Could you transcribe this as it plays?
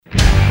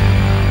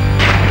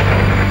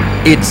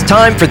It's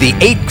time for the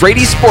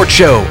 8Gradys Sports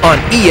Show on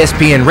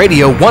ESPN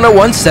Radio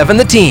 1017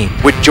 The Team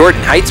with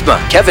Jordan Heitzma,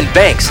 Kevin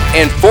Banks,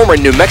 and former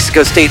New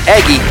Mexico State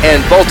Aggie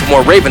and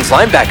Baltimore Ravens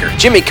linebacker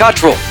Jimmy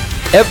Cottrell.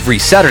 Every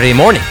Saturday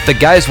morning, the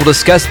guys will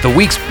discuss the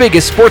week's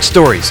biggest sports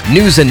stories,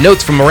 news and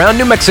notes from around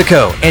New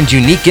Mexico, and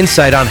unique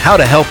insight on how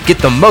to help get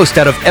the most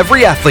out of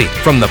every athlete,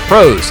 from the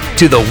pros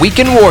to the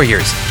weekend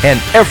warriors and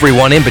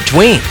everyone in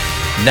between.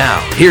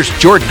 Now, here's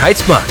Jordan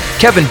Heitzma,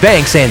 Kevin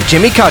Banks, and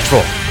Jimmy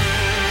Cottrell.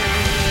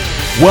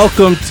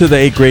 Welcome to the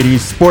 8Gradys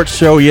Sports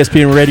Show,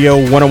 ESPN Radio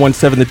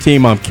 1017 The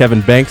Team. I'm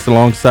Kevin Banks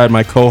alongside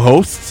my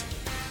co-hosts,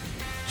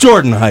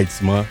 Jordan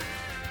Heitzma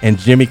and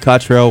Jimmy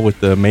Cottrell with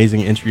the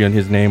amazing entry on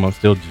his name. I'm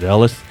still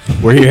jealous.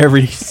 We're here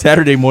every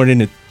Saturday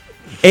morning at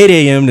 8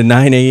 a.m. to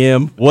 9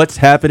 a.m. What's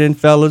happening,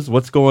 fellas?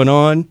 What's going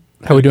on?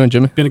 How we doing,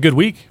 Jimmy? Been a good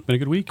week.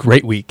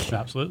 Great week.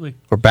 Absolutely.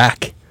 We're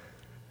back.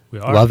 We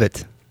are. Love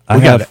it.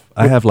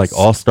 I have like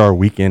all-star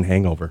weekend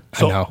hangover.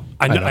 So,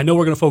 I know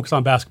we're going to focus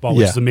on basketball,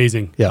 which is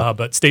amazing. Yeah.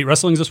 But state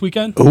wrestling's this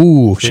weekend.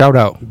 Ooh, shout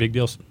out. Big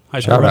deal.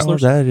 High school Shout out.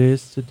 wrestlers. That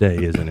is today,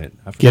 isn't it?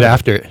 Get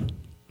after it.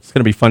 It's going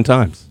to be fun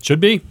times.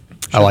 Should be.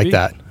 I like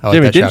that.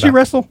 Jimmy, didn't you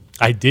wrestle?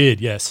 I did,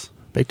 yes.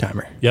 Big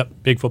timer. Yep.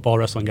 Big football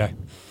wrestling guy.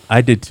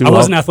 I did too. I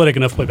wasn't athletic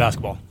enough to play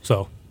basketball,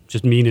 so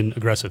just mean and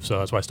aggressive, so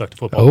that's why I stuck to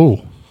football.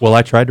 Oh. Well,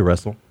 I tried to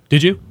wrestle.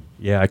 Did you?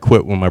 Yeah, I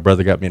quit when my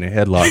brother got me in a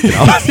headlock.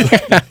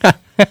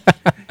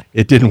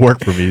 It didn't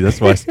work for me.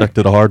 That's why I stuck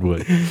to the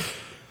hardwood.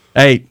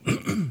 Hey,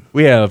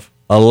 we have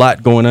a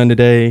lot going on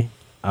today.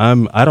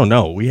 I don't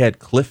know. We had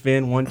Cliff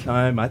in one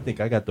time. I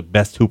think I got the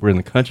best hooper in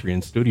the country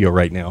in studio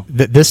right now.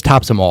 This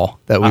tops them all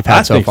that we've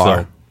had so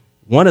far. So.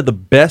 One of the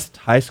best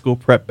high school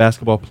prep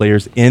basketball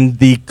players in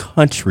the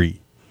country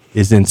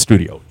is in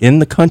studio. In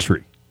the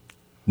country.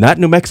 Not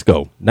New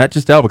Mexico. Not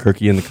just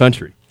Albuquerque, in the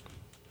country.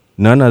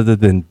 None other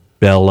than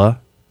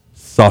Bella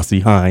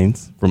Saucy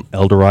Hines from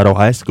El Dorado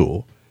High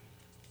School.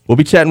 We'll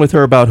be chatting with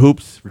her about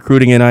hoops,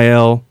 recruiting,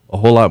 NIL, a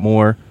whole lot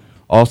more.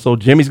 Also,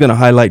 Jimmy's going to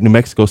highlight New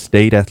Mexico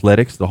State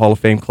athletics, the Hall of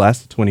Fame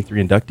class of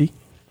 23 inductee,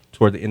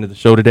 toward the end of the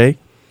show today.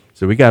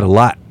 So we got a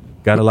lot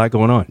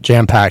going on.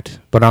 Jam-packed,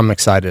 but I'm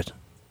excited.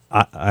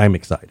 I'm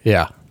excited.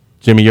 Yeah.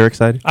 Jimmy, you're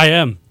excited? I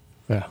am.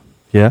 Yeah.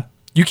 Yeah?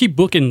 You keep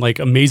booking like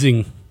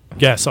amazing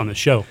guests on the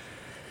show.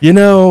 You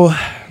know,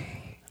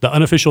 The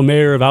unofficial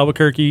mayor of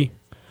Albuquerque.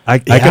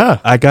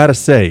 I got to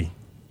say,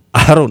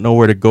 I don't know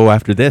where to go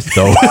after this,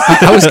 though.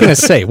 I was going to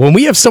say, when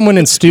we have someone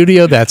in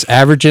studio that's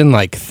averaging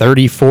like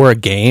 34 a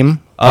game,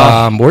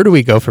 where do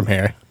we go from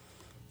here?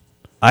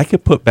 I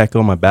could put back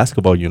on my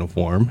basketball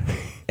uniform,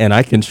 and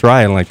I can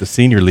try in like the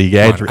senior league.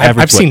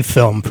 I've seen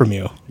film from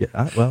you.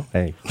 Yeah, well,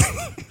 hey.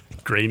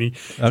 Grainy.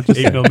 I'm just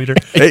 8 millimeter.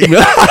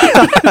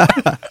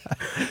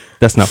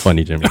 That's not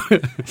funny, Jimmy.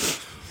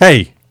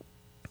 Hey,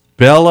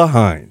 Bella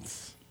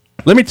Hines.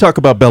 Let me talk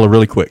about Bella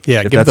really quick.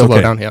 Yeah, give the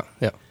lowdown.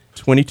 Yeah.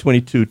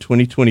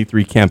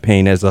 2022-2023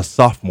 campaign as a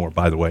sophomore,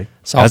 by the way.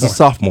 Sophomore. As a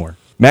sophomore.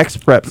 Max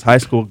Preps High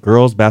School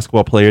Girls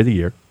Basketball Player of the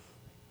Year.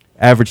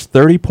 Averaged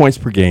 30 points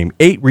per game,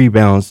 8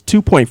 rebounds,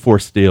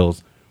 2.4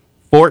 steals,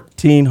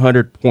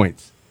 1,400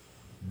 points.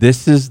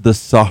 This is the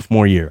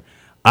sophomore year.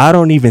 I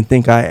don't even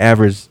think I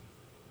averaged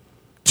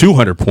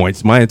 200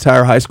 points my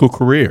entire high school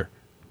career.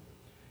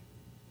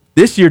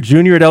 This year,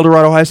 junior at El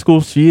Dorado High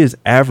School, she is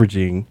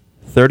averaging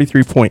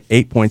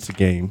 33.8 points a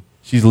game.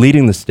 She's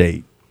leading the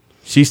state.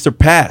 She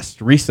surpassed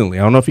recently,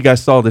 I don't know if you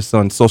guys saw this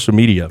on social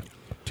media,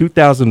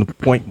 2,000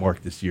 point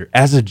mark this year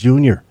as a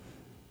junior.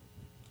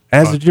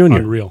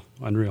 Unreal.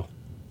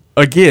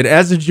 Again,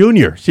 as a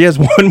junior. She has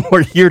one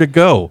more year to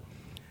go.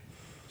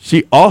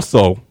 She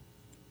also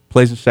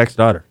plays with Shaq's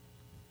daughter.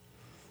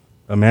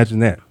 Imagine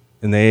that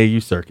in the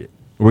AAU circuit.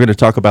 We're going to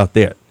talk about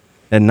that.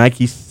 And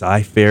Nike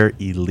Sci-Fair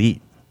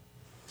Elite.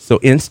 So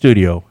in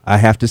studio, I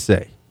have to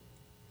say,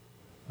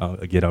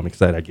 again, I'm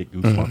excited. I get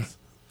goosebumps.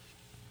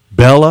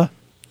 Bella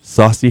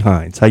Saucy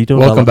Hines. How you doing,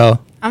 Welcome, Bella.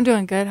 I'm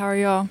doing good. How are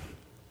y'all?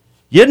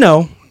 You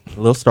know, a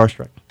little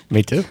starstruck.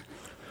 Me too.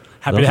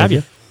 Happy to have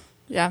you.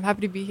 Yeah, I'm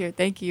happy to be here.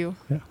 Thank you.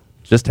 Yeah.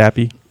 Just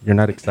happy? You're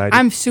not excited?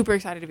 I'm super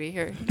excited to be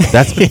here.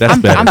 That's better.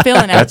 I'm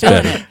feeling it. That's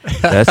better.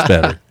 That's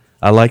better.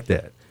 I like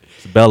that.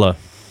 So Bella,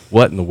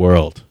 what in the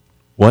world?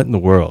 What in the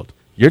world?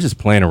 You're just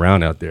playing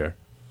around out there.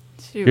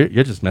 Shoot.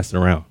 You're just messing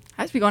around.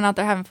 I just be going out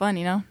there having fun,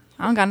 you know?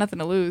 I don't got nothing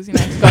to lose, you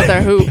know? Just go out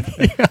there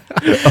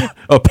hoop.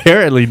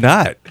 Apparently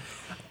not.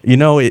 You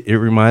know, it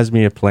reminds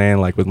me of playing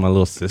like with my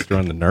little sister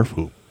on the Nerf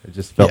hoop. It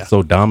just felt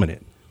so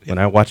dominant. When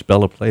I watch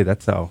Bella play,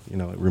 that's how,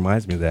 it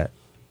reminds me of that.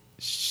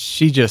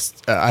 She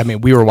just,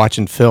 we were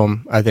watching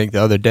film, I think,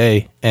 the other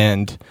day,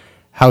 and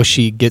how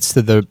she gets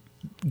to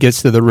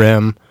the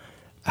rim,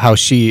 how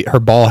her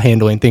ball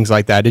handling, things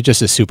like that. It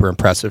just is super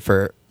impressive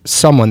for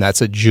someone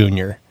that's a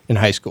junior in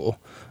high school.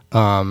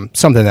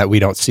 Something that we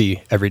don't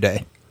see every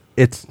day.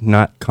 It's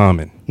not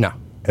common. No.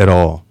 At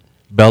all.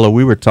 Bella,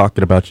 we were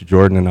talking about you,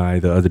 Jordan and I,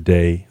 the other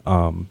day.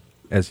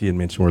 As he had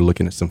mentioned, we're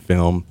looking at some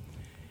film.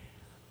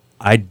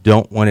 I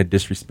don't want to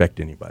disrespect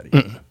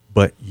anybody,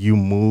 but you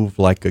move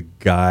like a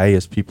guy,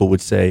 as people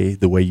would say,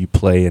 the way you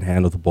play and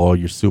handle the ball.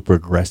 You're super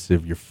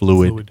aggressive. You're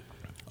fluid.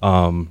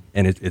 And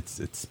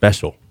it's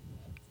special.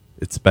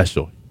 It's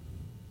special.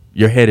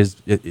 Your head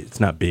it's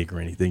not big or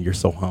anything. You're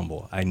so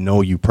humble. I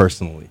know you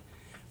personally,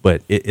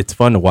 but it's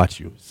fun to watch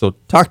you. So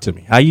talk to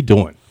me. How you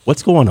doing?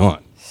 What's going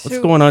on? What's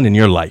Shoot. going on in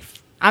your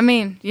life? I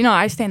mean,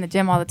 I stay in the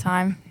gym all the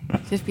time.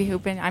 Just be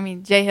hooping. I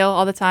mean, Jay Hill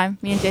all the time.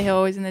 Me and Jay Hill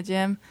always in the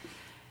gym.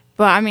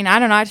 But, I mean, I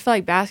don't know. I just feel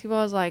like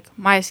basketball is, like,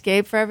 my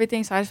escape for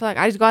everything. So I just feel like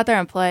I just go out there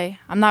and play.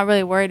 I'm not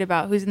really worried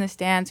about who's in the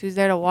stands, who's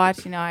there to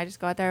watch. I just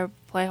go out there,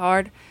 play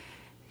hard,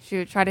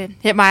 try to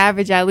hit my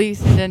average at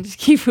least, and then just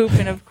keep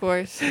hooping, of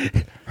course.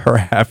 Her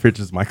average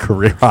is my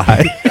career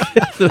high.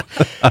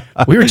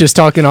 We were just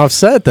talking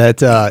offset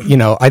that,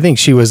 I think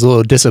she was a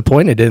little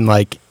disappointed in,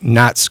 like,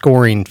 not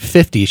scoring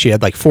 50. She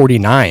had, like,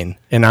 49.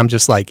 And I'm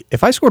just like,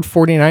 if I scored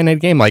 49 in a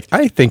game, like,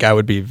 I think I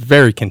would be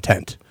very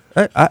content.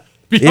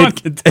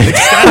 Beyond content,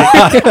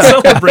 ecstatic,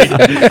 celebrating.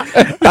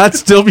 I'd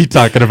still be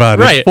talking about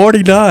it. Right.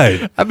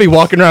 49. I'd be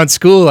walking around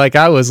school like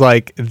I was,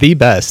 like, the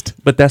best.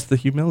 But that's the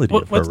humility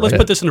of her, Let's right?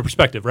 put this into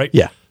perspective, right?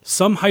 Yeah.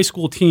 Some high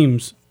school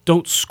teams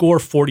don't score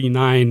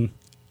 49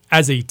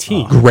 as a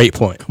team, Great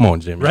point. Come on,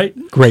 Jimmy. right?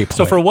 Great point.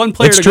 So for one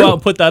player It's to true. go out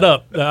and put that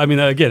up, I mean,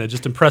 again, it's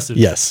just impressive.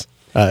 Yes.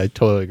 I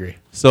totally agree.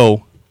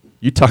 So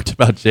you talked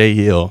about Jay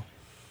Hill.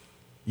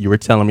 You were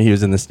telling me he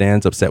was in the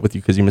stands upset with you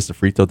because you missed a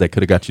free throw that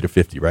could have got you to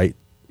 50, right?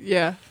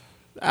 Yeah.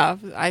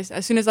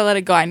 As soon as I let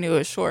it go, I knew it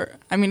was short.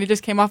 I mean, it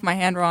just came off my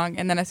hand wrong.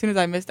 And then as soon as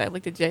I missed it, I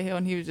looked at Jay Hill,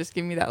 and he was just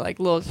giving me that, like,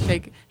 little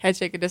head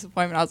shake of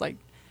disappointment. I was like,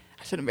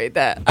 I should have made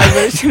that. I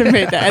really should have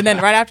made that. And then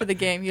right after the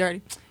game, he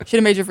already should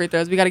have made your free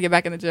throws. We got to get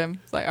back in the gym.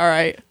 It's like, all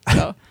right.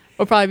 So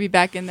we'll probably be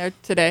back in there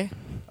today.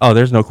 Oh,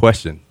 there's no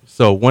question.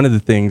 So one of the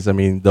things, I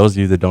mean, those of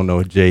you that don't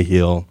know Jay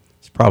Hill,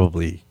 is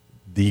probably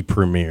the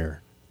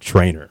premier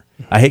trainer.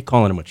 I hate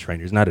calling him a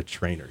trainer. He's not a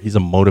trainer. He's a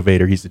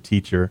motivator. He's a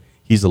teacher.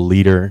 He's a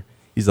leader.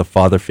 He's a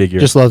father figure.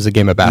 Just loves the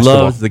game of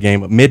basketball. Loves the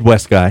game.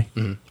 Midwest guy.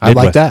 I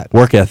like that.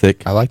 Work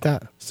ethic. I like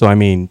that. So, I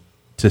mean,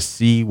 to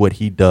see what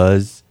he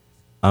does,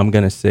 I'm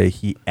going to say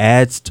he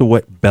adds to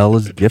what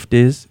Bella's gift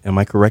is. Am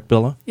I correct,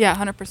 Bella? Yeah,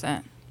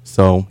 100%.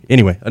 So,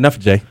 anyway, enough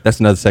of Jay. That's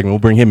another segment. We'll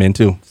bring him in,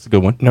 too. It's a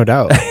good one. No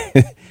doubt.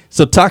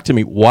 So, talk to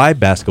me. Why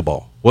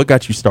basketball? What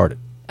got you started?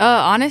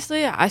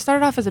 Honestly, I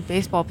started off as a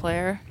baseball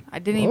player. I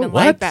didn't even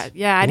what? like that.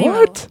 Yeah, I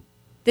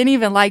didn't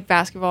even like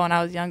basketball when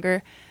I was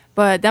younger.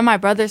 But then my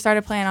brother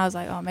started playing. I was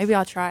like, oh, maybe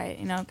I'll try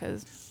it,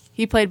 because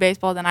he played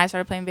baseball. Then I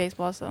started playing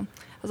baseball. So I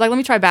was like, let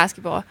me try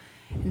basketball.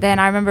 And then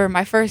I remember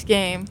my first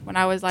game when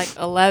I was like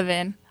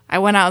 11. I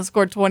went out and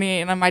scored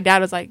 28. And then my dad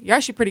was like, you're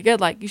actually pretty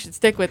good. Like, you should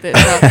stick with it.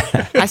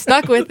 So I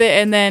stuck with it.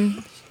 And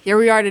then here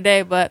we are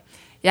today. But,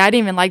 yeah, I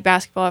didn't even like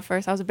basketball at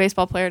first. I was a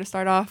baseball player to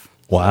start off.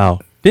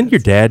 Wow. Didn't your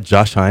dad,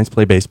 Josh Hines,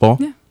 play baseball?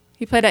 Yeah.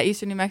 He played at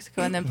Eastern New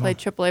Mexico and then played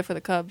AAA for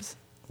the Cubs.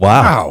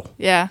 Wow.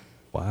 Yeah.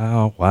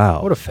 Wow.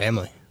 Wow. What a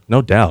family.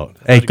 No doubt.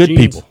 Hey, Athletic good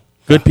genes. people.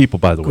 Good people,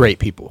 by the way. Great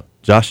people.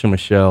 Josh and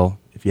Michelle,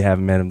 if you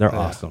haven't met them, they're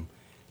awesome.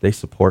 They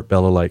support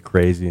Bella like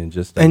crazy and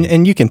just. I mean,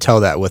 And you can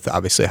tell that with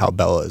obviously how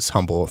Bella is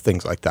humble,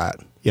 things like that,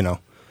 you know,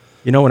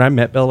 when I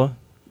met Bella,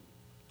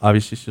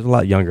 obviously she's a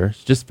lot younger.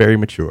 She's just very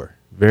mature.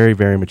 Very,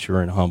 very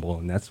mature and humble.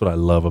 And that's what I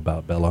love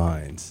about Bella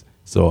Hines.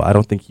 So I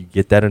don't think you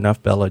get that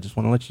enough, Bella. I just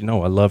want to let you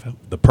know I love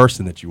the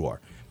person that you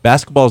are.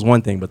 Basketball is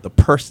one thing, but the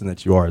person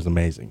that you are is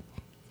amazing.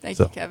 Thank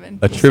So, you, Kevin.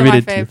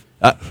 Attributed You're to. still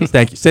my fave.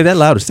 Thank you. Say that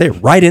louder. Say it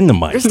right in the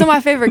mic. You're still my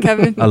favorite,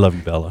 Kevin. I love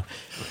you, Bella.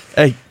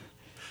 Hey,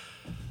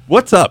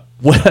 what's up?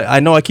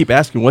 I know I keep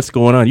asking what's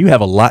going on. You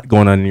have a lot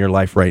going on in your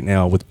life right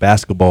now with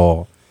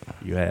basketball.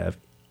 You have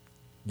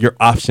your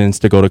options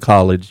to go to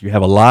college. You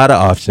have a lot of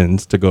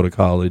options to go to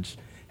college.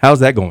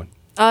 How's that going?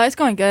 It's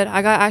going good.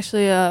 I got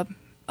actually a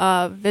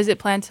visit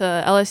planned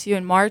to LSU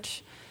in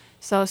March.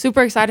 So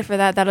super excited for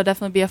that. That'll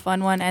definitely be a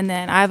fun one. And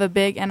then I have a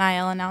big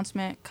NIL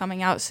announcement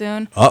coming out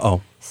soon.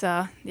 Uh-oh.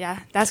 So, yeah,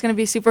 that's going to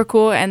be super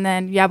cool. And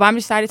then, but I'm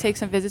excited to take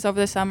some visits over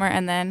the summer.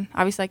 And then,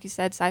 obviously, like you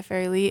said,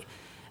 Cy-Fair Elite.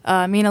 Me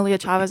and Aaliyah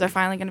Chavez are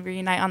finally going to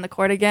reunite on the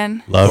court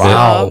again. Love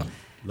Wow. it.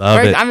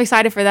 Love it. I'm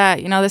excited for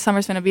that. This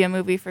summer's going to be a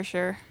movie for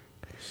sure.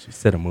 She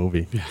said a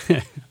movie.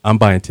 I'm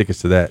buying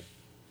tickets to that.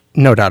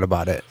 No doubt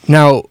about it.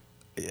 Now,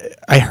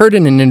 I heard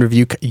in an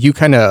interview you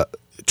kind of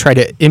try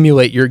to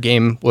emulate your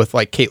game with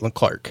like Caitlin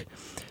Clark.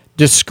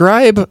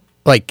 Describe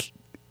like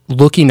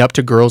looking up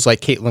to girls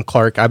like Caitlin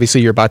Clark.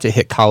 Obviously, you're about to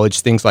hit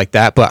college, things like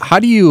that. But how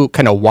do you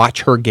kind of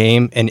watch her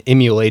game and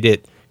emulate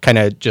it? Kind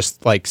of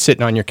just like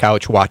sitting on your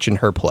couch watching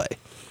her play.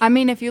 I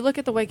mean, if you look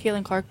at the way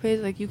Caitlin Clark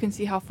plays, like you can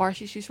see how far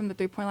she shoots from the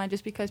three-point line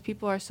just because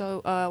people are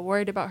so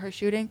worried about her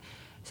shooting.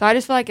 So I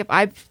just feel like if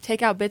I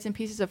take out bits and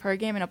pieces of her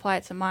game and apply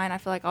it to mine, I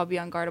feel like I'll be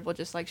unguardable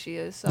just like she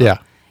is. So Yeah.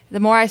 The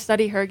more I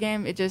study her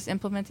game, it just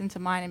implements into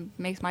mine and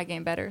makes my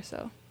game better.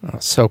 So Oh,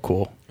 so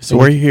cool. So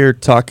we're here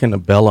talking to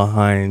Bella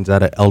Hines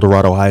out of El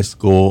Dorado High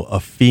School, a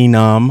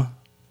phenom,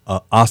 an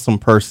awesome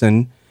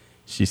person.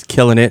 She's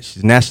killing it.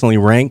 She's nationally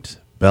ranked.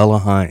 Bella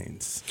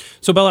Hines.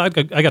 So, Bella, I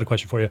got a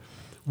question for you.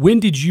 When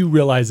did you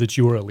realize that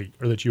you were elite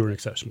or that you were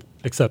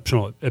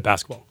exceptional at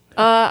basketball?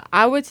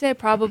 I would say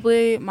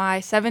probably my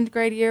 7th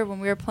grade year when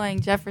we were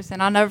playing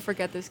Jefferson. I'll never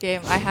forget this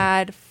game. I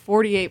had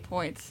 48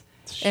 points.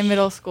 in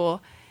middle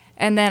school.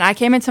 And then I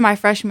came into my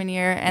freshman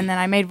year, and then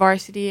I made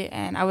varsity,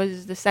 and I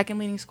was the second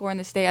leading scorer in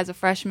the state as a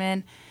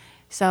freshman.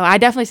 So I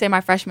definitely say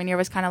my freshman year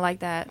was kind of like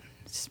that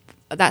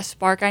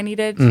spark I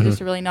needed just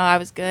to really know I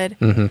was good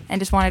and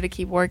just wanted to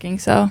keep working.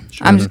 So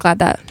I'm just glad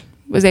that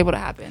was able to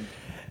happen.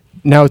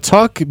 Now,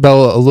 talk,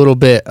 Bella, a little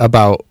bit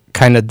about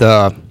kind of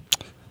the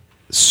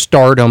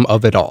stardom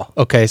of it all.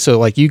 Okay, so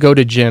like you go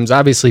to gyms,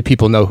 obviously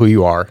people know who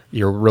you are.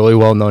 You're really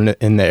well known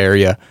in the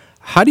area.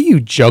 How do you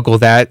juggle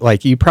that?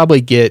 Like you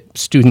probably get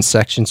student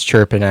sections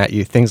chirping at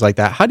you, things like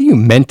that. How do you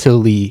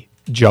mentally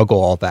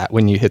juggle all that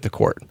when you hit the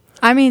court?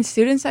 I mean,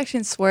 student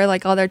sections swear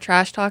like all their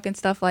trash talk and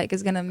stuff like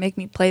is going to make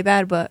me play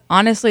bad, but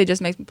honestly, it just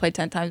makes me play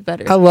 10 times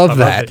better. I love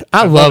that.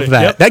 I love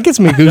that. Yep. That gets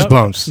me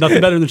goosebumps. Nothing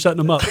better than shutting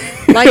them up.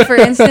 Like, for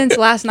instance,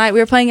 last night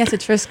we were playing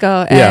against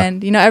Trisco,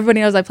 and, you know,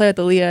 everybody knows I play with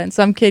Aaliyah, and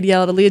some kid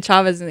yelled, "Aaliyah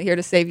Chavez isn't here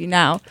to save you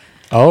now."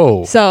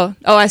 Oh. So,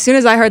 as soon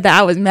as I heard that,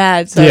 I was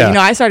mad. So, you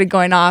know, I started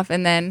going off,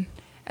 and then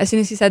as soon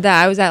as he said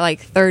that, I was at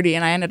like 30,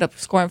 and I ended up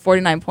scoring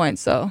 49 points.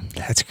 So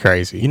that's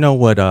crazy. You know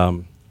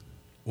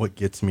what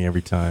gets me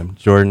every time,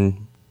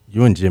 Jordan?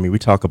 You and Jimmy, we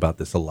talk about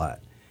this a lot,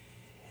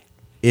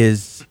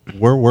 is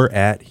where we're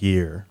at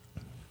here.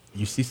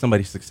 You see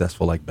somebody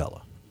successful like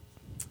Bella,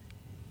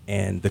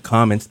 and the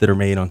comments that are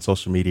made on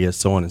social media,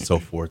 so on and so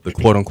forth, the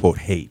quote-unquote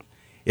hate.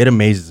 It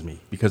amazes me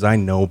because I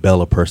know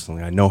Bella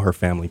personally. I know her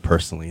family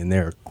personally, and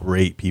they're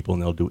great people,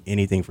 and they'll do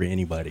anything for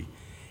anybody.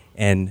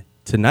 And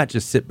to not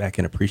just sit back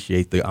and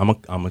appreciate I'm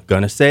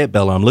going to say it,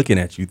 Bella, I'm looking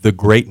at you, the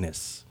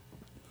greatness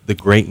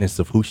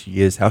of who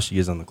she is, how she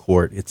is on the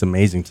court. It's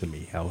amazing to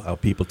me how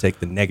people take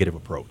the negative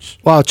approach.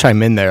 Well, I'll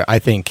chime in there. I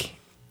think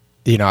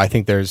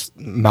there's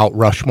Mount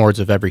Rushmores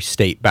of every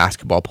state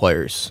basketball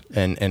players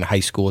and high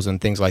schools and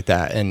things like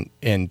that.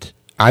 And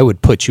I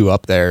would put you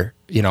up there.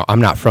 You know,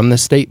 I'm not from the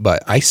state,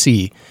 but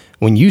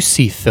when you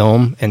see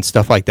film and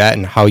stuff like that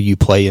and how you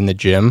play in the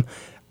gym,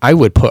 I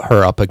would put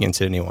her up against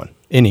anyone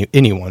in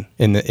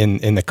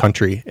the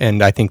country,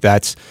 and I think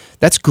that's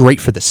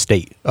great for the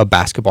state of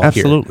basketball.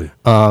 Absolutely. Here.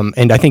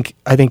 And I think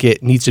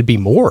it needs to be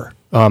more.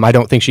 I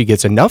don't think she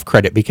gets enough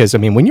credit because, I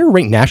mean, when you're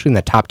ranked nationally in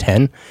the top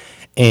 10,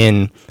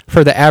 and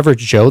for the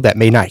average Joe that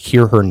may not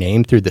hear her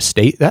name through the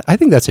state, I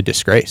think that's a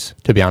disgrace,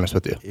 to be honest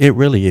with you. It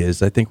really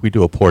is. I think we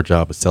do a poor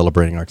job of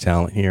celebrating our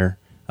talent here.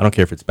 I don't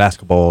care if it's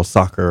basketball,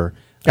 soccer.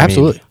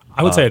 Absolutely.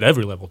 I would say at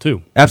every level,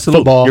 too. Absolutely.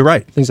 Football, you're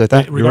right. Things like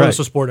that. Regardless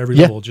of sport, every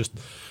level. Just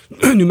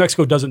New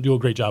Mexico doesn't do a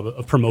great job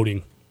of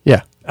promoting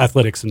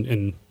athletics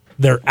and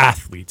their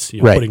athletes,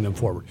 putting them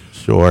forward.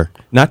 Sure.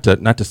 Not to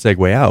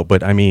segue out,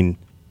 but I mean,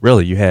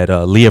 really, you had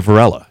Leah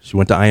Varela. She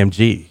went to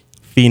IMG,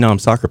 phenom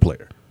soccer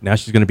player. Now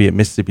she's going to be at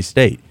Mississippi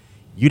State.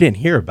 You didn't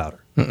hear about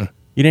her.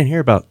 You didn't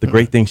hear about the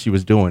great things she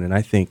was doing, and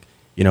I think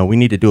we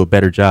need to do a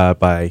better job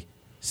by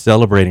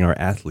celebrating our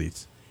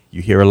athletes.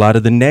 You hear a lot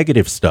of the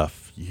negative stuff.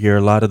 You hear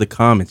a lot of the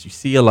comments. You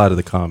see a lot of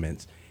the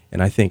comments,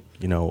 and I think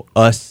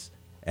us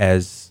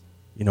as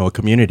a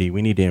community,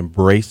 we need to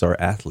embrace our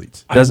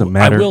athletes. It doesn't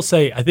matter. I will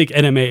say, I think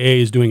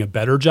NMAA is doing a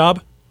better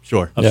job.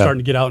 Sure. Of starting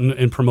to get out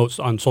and promote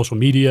on social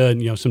media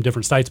and some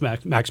different sites,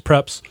 Max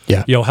Preps.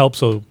 Yeah. Help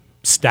so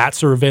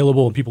stats are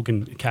available and people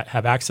can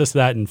have access to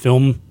that, and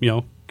film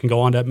can go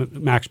on to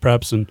Max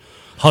Preps and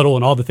Huddle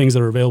and all the things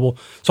that are available.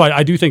 So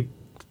I do think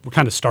we're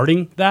kind of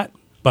starting that,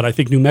 but I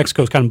think New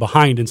Mexico is kind of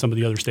behind in some of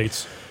the other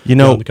states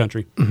around the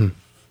country.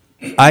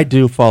 I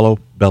do follow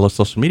Bella's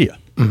social media.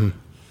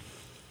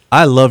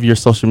 I love your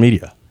social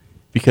media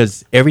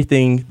because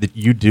everything that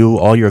you do,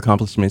 all your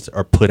accomplishments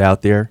are put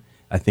out there.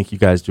 I think you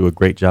guys do a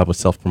great job of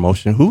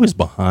self-promotion. Who is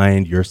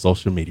behind your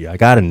social media? I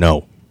got to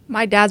know.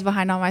 my dad's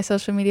behind all my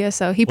social media,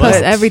 so he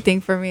posts everything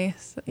for me.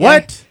 So,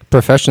 What?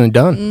 Professionally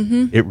done.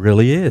 Mm-hmm. It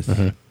really is.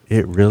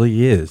 It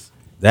really is.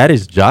 That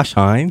is Josh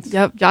Hines.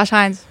 Yep, Josh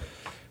Hines.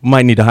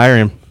 Might need to hire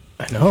him.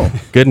 I know.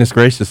 Goodness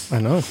gracious.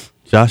 I know.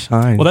 Josh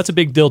Hines. Well, that's a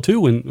big deal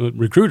too when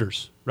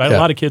recruiters, right? Yeah. A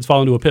lot of kids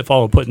fall into a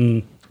pitfall of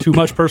putting too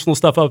much personal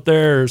stuff up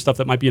there or stuff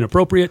that might be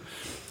inappropriate,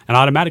 and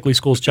automatically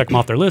schools check them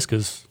off their list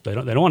because they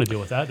don't want to deal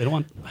with that. They don't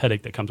want a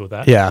headache that comes with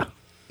that. Yeah.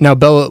 Now,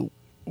 Bella,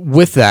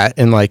 with that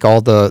and like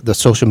all the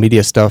social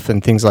media stuff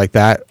and things like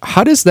that,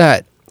 how does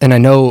that? And I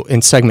know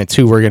in segment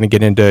 2 we're going to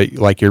get into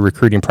like your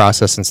recruiting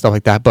process and stuff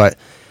like that, but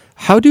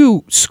how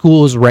do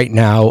schools right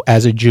now,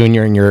 as a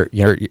junior, and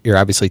you're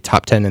obviously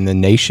top 10 in the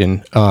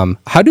nation,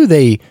 how do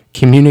they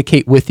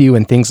communicate with you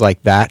and things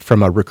like that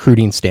from a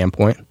recruiting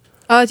standpoint?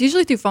 It's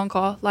usually through phone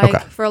call.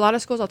 Like for a lot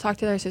of schools, I'll talk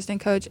to their assistant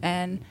coach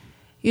and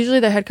usually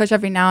their head coach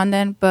every now and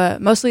then,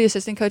 but mostly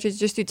assistant coaches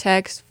just do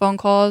text, phone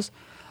calls,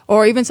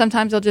 or even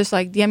sometimes they'll just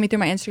like DM me through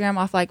my Instagram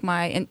off like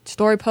my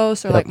story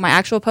posts or like my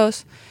actual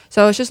posts.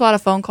 So it's just a lot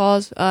of phone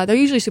calls. They're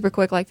usually super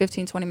quick, like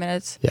 15, 20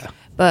 minutes. Yeah.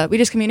 But we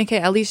just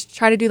communicate, at least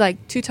try to do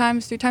like 3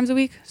 times a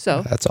week.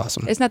 So That's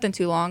awesome. it's nothing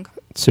too long.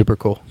 Super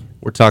cool.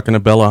 We're talking to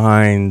Bella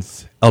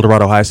Hines, El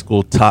Dorado High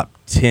School top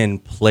 10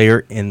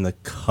 player in the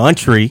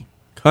country.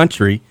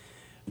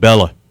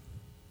 Bella,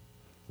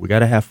 we got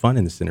to have fun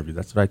in this interview.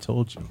 That's what I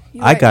told you.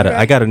 I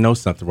gotta know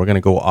something. We're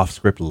gonna go off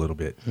script a little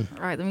bit.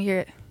 All right, let me hear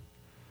it.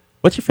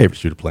 What's your favorite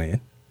shoe to play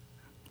in?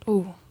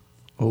 Ooh,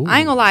 I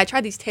ain't gonna lie. I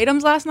tried these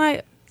Tatums last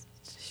night.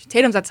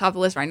 Tatum's at the top of the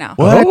list right now.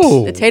 What?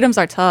 The Tatums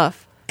are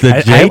tough.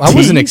 The I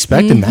wasn't JT?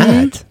 expecting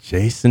that.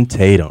 Jason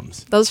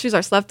Tatum's. Those shoes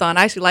are slept on.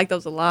 I actually like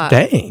those a lot.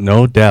 Dang.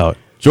 No doubt.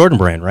 Jordan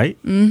brand, right?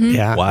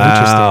 Yeah.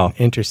 Wow.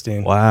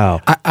 Interesting. Wow.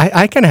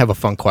 I kind of have a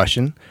fun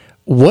question.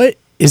 What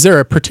is there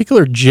a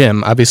particular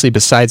gym, obviously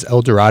besides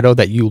El Dorado,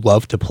 that you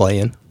love to play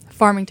in?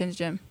 Farmington's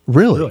gym.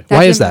 Really?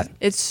 Why is gym that?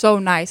 It's so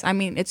nice. I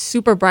mean, it's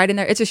super bright in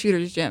there. It's a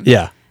shooter's gym.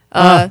 Yeah.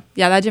 Yeah,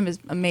 that gym is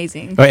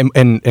amazing.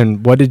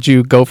 And what did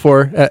you go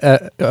for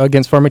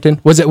against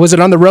Farmington? Was it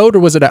on the road or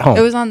was it at home?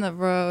 It was on the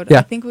road. Yeah.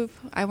 I think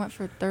I went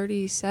for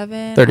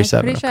 37. 37.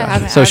 I'm pretty sure Okay. I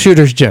haven't. So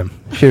shooter's gym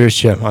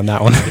on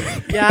that one.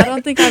 Yeah, I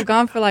don't think I've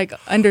gone for like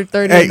under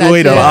 30. Hey, in that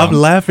wait, gym. I'm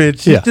laughing.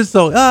 She's Yeah. just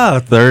so,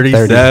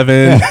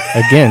 37.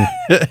 Yeah. Again,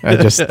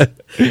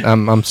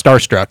 I'm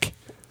starstruck.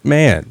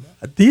 Man,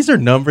 these are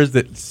numbers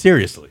that,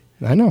 seriously,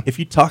 I know. if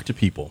you talk to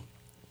people,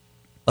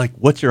 like,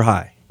 what's your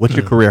high? What's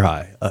your career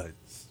high?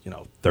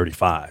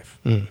 35,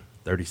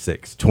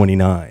 36,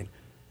 29.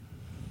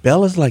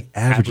 Bella's like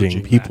averaging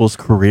Averaging people's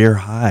career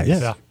highs.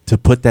 Yeah. To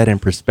put that in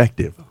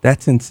perspective,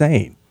 that's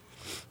insane.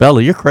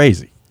 Bella, you're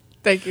crazy.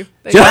 Thank you.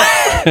 Thank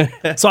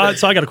you. So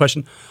I got a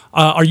question.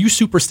 Are you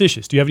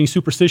superstitious? Do you have any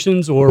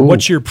superstitions, or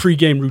what's your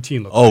pregame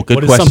routine look like? good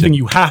What is question. something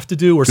you have to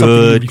do, or something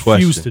Good you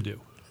refuse question. to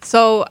do?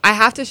 So I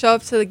have to show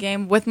up to the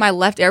game with my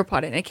left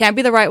AirPod in. It can't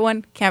be the right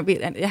one. And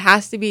it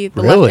has to be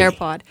the Really? left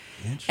AirPod.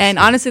 And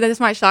honestly, this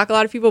might shock a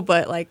lot of people,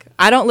 but like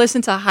I don't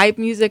listen to hype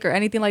music or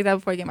anything like that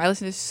before a game. I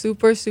listen to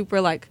super, super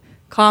like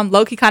calm,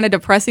 low key, kind of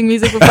depressing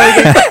music before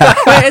the game.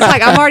 But it's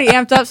like I'm already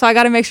amped up, so I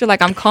got to make sure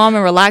like I'm calm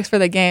and relaxed for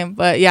the game.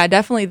 But yeah,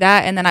 definitely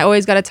that. And then I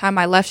always got to tie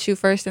my left shoe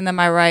first and then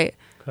my right.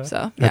 Okay. So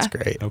yeah. That's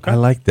great. Okay. I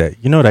like that.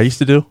 You know what I used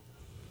to do?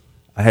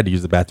 I had to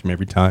use the bathroom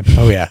every time.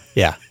 Oh yeah.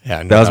 No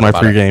That was doubt my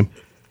about it. pregame.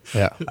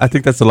 Yeah. I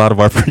think that's a lot of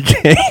our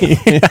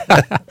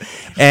pregame.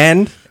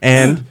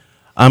 and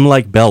I'm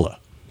like Bella.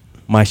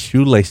 My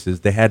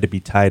shoelaces, they had to be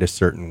tied a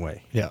certain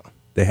way. Yeah.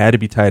 They had to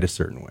be tied a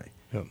certain way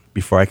Yep.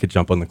 before I could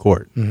jump on the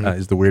court.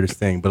 Is the weirdest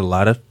thing. But a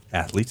lot of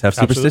athletes have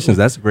Absolutely. superstitions.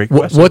 That's a great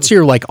question. What's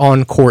your like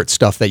on court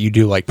stuff that you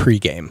do like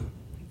pregame?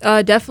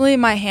 Definitely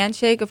my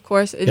handshake, of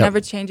course. It Yep.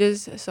 never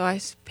changes. So I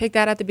pick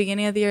that at the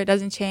beginning of the year. It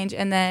doesn't change.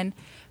 And then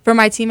for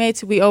my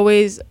teammates, we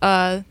always,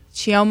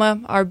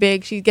 Chioma, our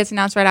big, she gets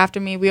announced right after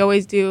me. We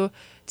always do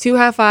 2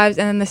 high fives.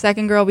 And then the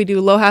second girl, we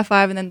do low high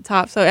five and then the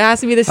top. So it has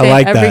to be the I same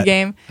like every that.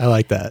 game. I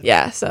like that.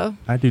 Yeah. So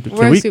I do.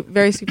 we're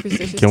very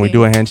superstitious. Can we team.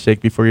 do a handshake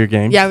before your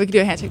game? Yeah, we can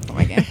do a handshake before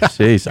my game.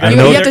 Jeez. I You,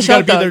 know. you have to You show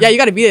gotta up be though. there. Yeah, you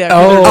got to be there.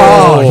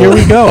 Oh, here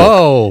we go.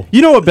 Oh.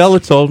 You know what Bella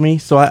told me?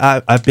 So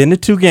I've been to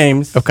 2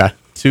 games. Okay.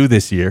 2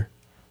 this year.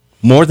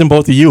 More than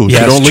both of you.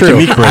 Yeah, so don't it's look true.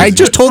 at me crazy. I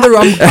just told her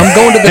I'm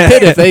going to the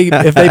pit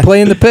if they play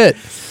in the pit.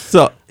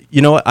 So,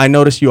 you know what? I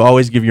noticed you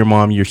always give your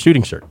mom your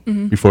shooting shirt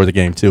before the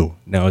game, too.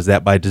 Now, is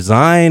that by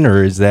design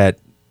or is that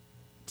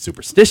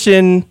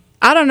superstition?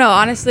 I don't know.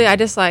 Honestly, I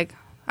just like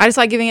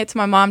giving it to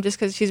my mom just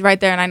because she's right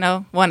there, and I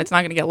know one, it's not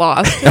going to get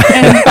lost.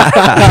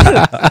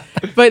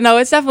 But no,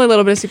 it's definitely a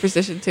little bit of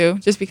superstition too,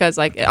 just because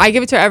like I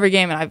give it to her every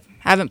game, and I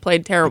haven't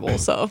played terrible,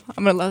 so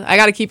I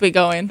got to keep it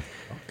going.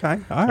 Okay.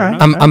 All right.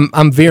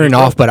 I'm veering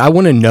off, but I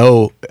want to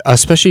know,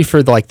 especially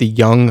for the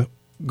young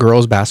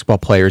girls basketball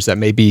players that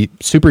may be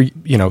super,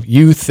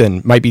 youth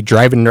and might be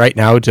driving right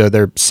now to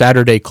their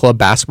Saturday club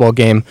basketball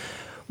game.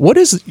 What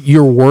is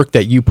your work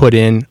that you put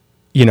in,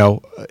 in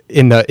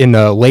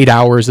the late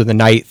hours of the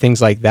night,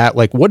 things like that?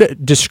 Like,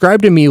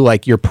 describe to me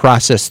like your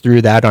process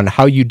through that on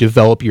how you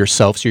develop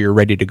yourself so you're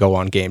ready to go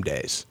on game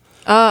days.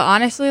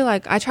 Honestly,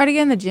 like I try to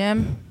get in the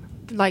gym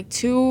like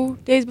 2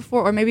 days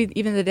before, or maybe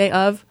even the day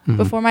of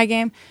before my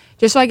game,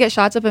 just so I get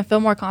shots up and feel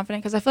more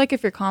confident. Because I feel like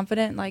if you're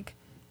confident, like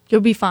you'll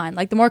be fine.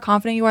 Like the more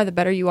confident you are, the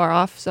better you are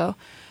off. So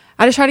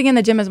I just try to get in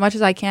the gym as much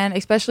as I can,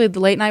 especially the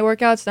late night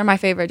workouts. They're my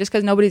favorite, just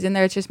because nobody's in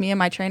there. It's just me and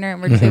my trainer, and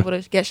we're just able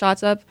to get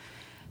shots up.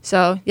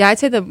 So yeah, I'd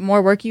say the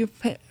more work you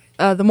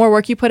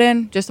put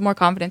in, just the more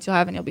confidence you'll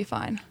have, and you'll be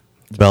fine.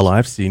 Bella,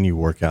 I've seen you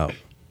work out,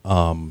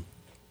 and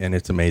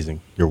it's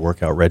amazing. Your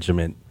workout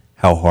regimen,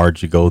 how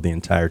hard you go the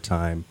entire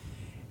time.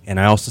 And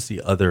I also see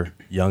other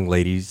young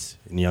ladies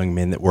and young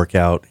men that work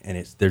out, and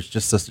there's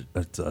just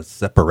a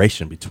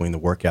separation between the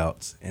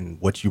workouts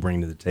and what you bring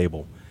to the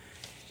table.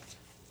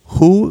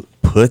 Who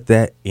put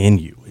that in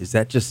you? Is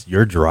that just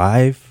your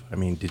drive? I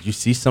mean, did you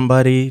see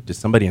somebody? Did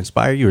somebody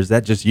inspire you, or is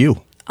that just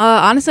you?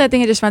 Honestly, I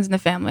think it just runs in the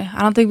family.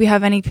 I don't think we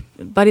have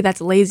anybody that's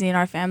lazy in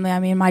our family. I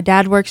mean, my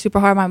dad works super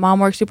hard. My mom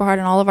works super hard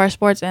in all of our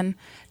sports. And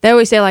they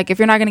always say, like, if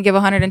you're not going to give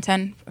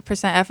 110%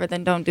 effort,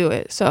 then don't do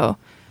it. So,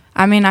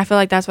 I mean, I feel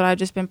like that's what I've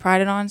just been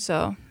prided on.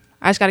 So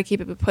I just got to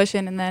keep it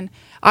pushing. And then,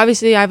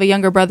 obviously, I have a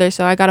younger brother,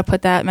 so I got to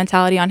put that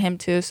mentality on him,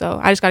 too. So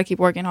I just got to keep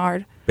working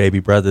hard. Baby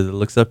brother that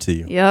looks up to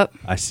you. Yep.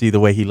 I see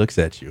the way he looks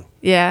at you.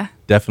 Yeah.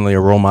 Definitely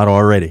a role model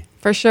already.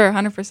 For sure,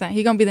 100%.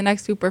 He's going to be the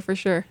next Hooper for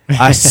sure.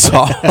 I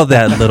saw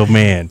that little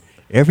man.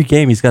 Every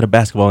game, he's got a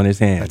basketball in his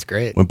hand. That's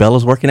great. When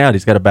Bella's working out,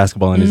 he's got a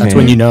basketball in his hand. That's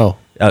when you know.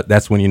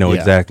 That's when you know Yeah.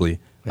 exactly.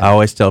 Yeah. I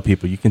always tell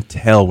people, you can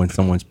tell when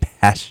someone's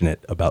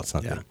passionate about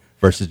something Yeah.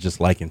 versus just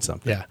liking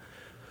something. Yeah.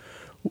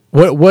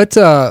 What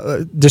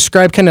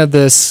describe kind of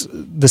the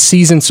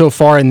season so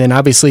far, and then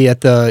obviously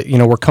at the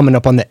we're coming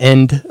up on the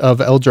end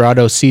of El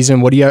Dorado's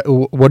season. What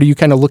are you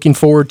kind of looking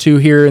forward to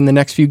here in the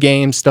next few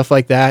games, stuff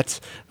like that?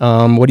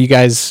 What are you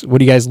guys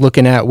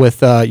looking at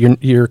with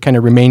your kind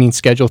of remaining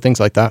schedule,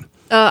 things like that?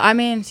 I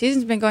mean,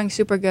 season's been going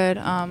super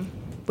good.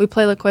 We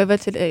play La Cueva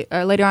today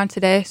or later on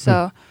today,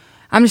 so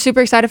I'm just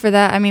super excited for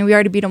that. I mean, we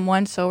already beat them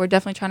once, so we're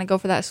definitely trying to go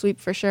for that sweep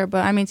for sure.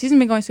 But I mean, season's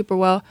been going super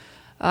well.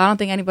 I don't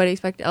think anybody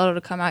expected Eldo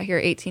to come out here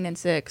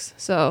 18-6.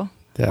 So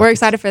we're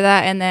excited for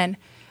that. And then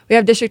we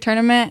have district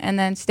tournament, and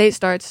then state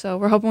starts. So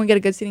we're hoping we get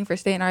a good seeding for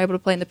state and are able to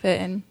play in the pit,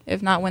 and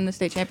if not, win the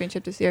state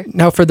championship this year.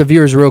 Now, for the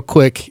viewers, real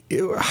quick,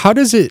 how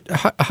does it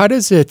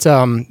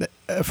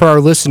for our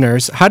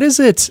listeners? How does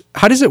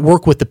it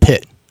work with the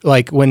pit?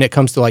 Like when it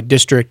comes to like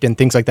district and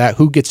things like that,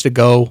 who gets to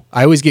go?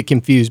 I always get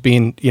confused,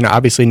 being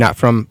obviously not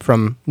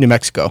from New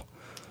Mexico.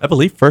 I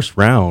believe first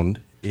round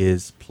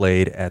is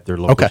played at their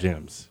local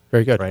gyms.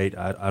 Very good. Right?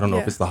 I don't know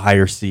if it's the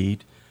higher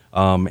seed.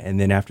 And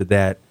then after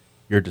that,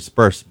 you're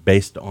dispersed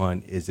based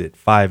on, is it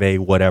 5A,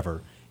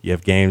 whatever. You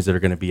have games that are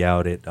going to be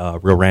out at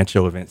Rio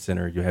Rancho Event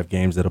Center. You have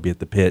games that will be at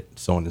the pit,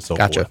 so on and so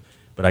forth.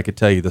 But I could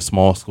tell you the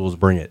small schools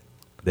bring it.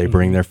 They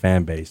bring their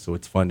fan base, so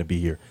it's fun to be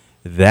here.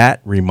 That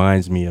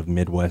reminds me of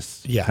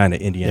Midwest kind of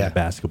Indiana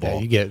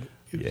basketball. Yeah,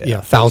 you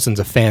get thousands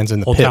of fans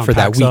in the pit for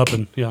that week.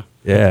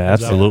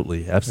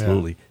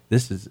 Absolutely.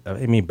 This is,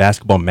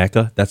 basketball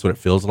mecca. That's what it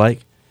feels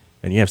like.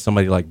 And you have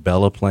somebody like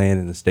Bella playing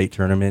in the state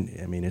tournament.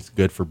 I mean, it's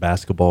good for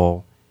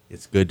basketball.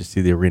 It's good to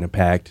see the arena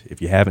packed.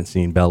 If you haven't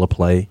seen Bella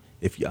play,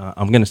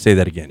 I'm going to say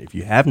that again. If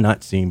you have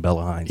not seen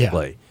Bella Hines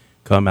play,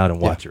 come out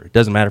and watch her. It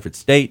doesn't matter if it's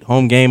state,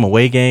 home game,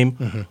 away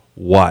game.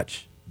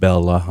 Watch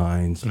Bella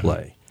Hines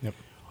play. Yep.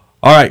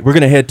 All right, we're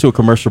going to head to a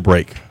commercial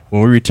break.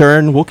 When we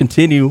return, we'll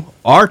continue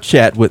our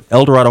chat with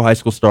El Dorado High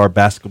School star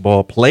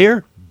basketball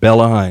player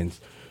Bella Hines,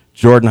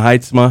 Jordan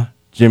Heitzma,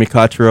 Jimmy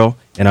Cottrell,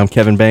 and I'm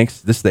Kevin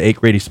Banks. This is the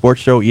 8Gradys Sports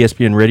Show,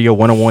 ESPN Radio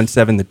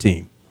 101.7 The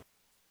Team.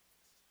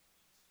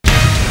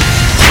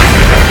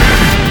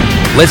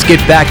 Let's get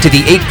back to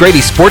the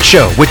 8Gradys Sports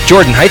Show with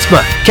Jordan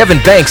Heitzma, Kevin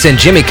Banks, and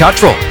Jimmy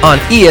Cottrell on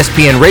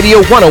ESPN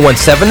Radio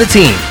 101.7 The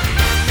Team.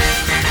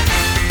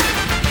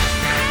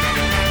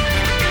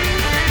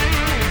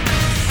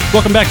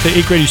 Welcome back to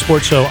the 8Gradys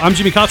Sports Show. I'm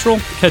Jimmy Cottrell.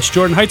 Catch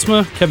Jordan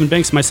Heitzma, Kevin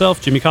Banks, and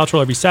myself, Jimmy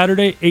Cottrell, every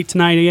Saturday, 8 to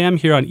 9 a.m.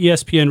 here on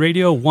ESPN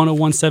Radio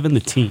 101.7 The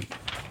Team.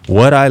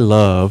 What I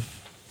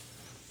love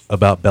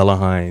about Bella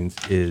Hines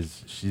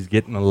is she's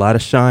getting a lot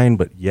of shine,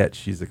 but yet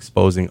she's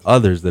exposing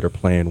others that are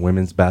playing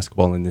women's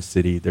basketball in this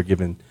city. They're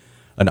given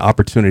an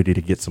opportunity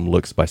to get some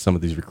looks by some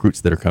of these recruits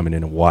that are coming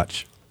in and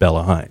watch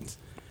Bella Hines.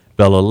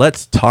 Bella,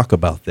 let's talk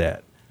about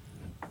that.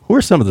 Who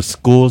are some of the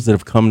schools that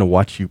have come to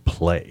watch you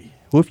play?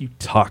 Who have you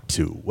talked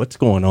to? What's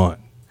going on?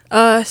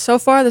 So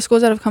far, the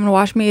schools that have come to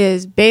watch me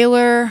is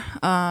Baylor,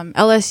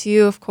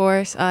 LSU, of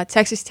course,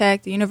 Texas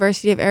Tech, the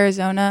University of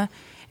Arizona,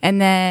 and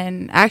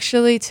then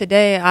actually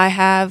today I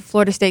have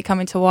Florida State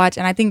coming to watch,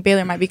 and I think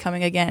Baylor might be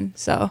coming again.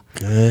 So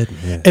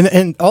goodness.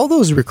 And all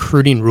those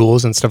recruiting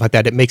rules and stuff like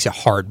that, it makes it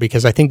hard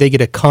because I think they get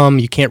to come.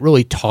 You can't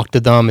really talk to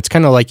them. It's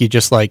kind of like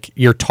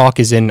your talk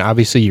is in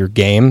obviously your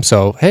game.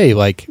 So hey,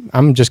 like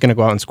I'm just gonna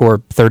go out and score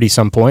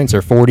 30-some points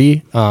or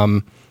 40.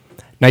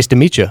 Nice to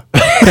meet you.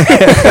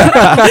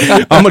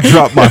 I'm gonna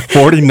drop my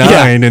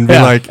 49 and be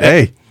like,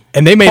 hey.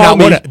 And they may not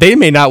want to. They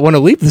may not want to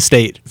leave the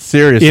state.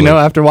 Seriously,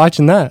 after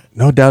watching that.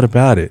 No doubt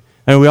about it.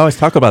 And we always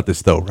talk about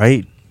this, though,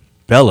 right?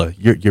 Bella,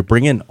 you're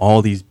bringing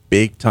all these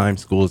big time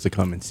schools to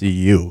come and see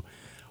you.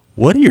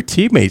 What do your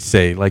teammates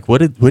say? Like, what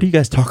do you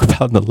guys talk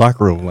about in the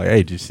locker room? Like, hey,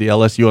 did you see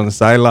LSU on the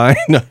sideline?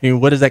 I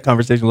mean, what does that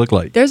conversation look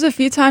like? There's a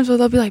few times where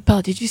they'll be like,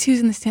 Bella, did you see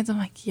who's in the stands? I'm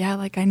like, yeah,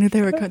 like I knew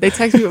they were coming. They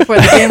text me before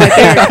the game like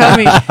they were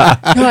coming.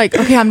 They're like,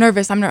 okay, I'm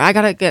nervous. I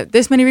got to get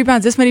this many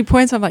rebounds, this many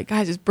points. I'm like,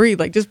 guys, just breathe.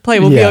 Like, just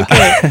play. We'll be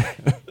okay.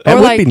 That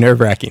would be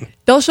nerve-wracking.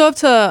 They'll show up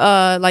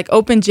to like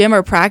open gym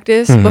or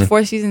practice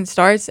before season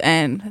starts,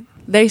 and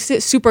they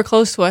sit super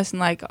close to us, and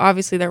like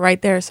obviously they're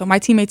right there. So my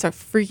teammates are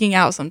freaking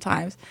out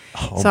sometimes.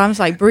 So I'm just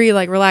like, breathe,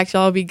 like relax,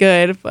 y'all will be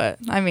good. But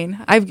I mean,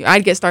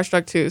 I'd get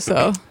starstruck too.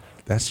 So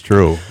that's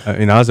true. I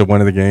mean, I was at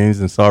one of the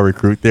games and saw a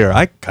recruit there.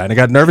 I kind of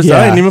got nervous.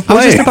 I didn't even play.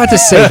 I was just about to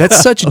say that's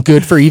such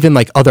good for even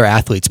like other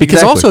athletes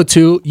because also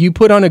too, you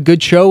put on a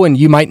good show and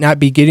you might not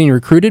be getting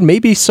recruited.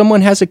 Maybe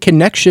someone has a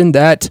connection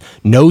that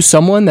knows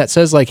someone that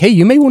says like, hey,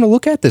 you may want to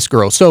look at this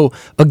girl. So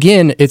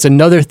again, it's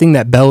another thing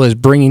that Bella is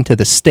bringing to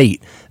the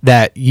state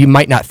that you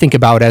might not think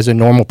about as a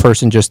normal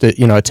person just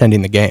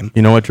attending the game.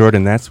 You know what,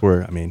 Jordan? That's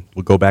where,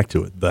 we'll go back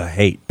to it. The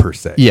hate per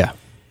se. Yeah.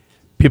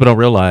 People don't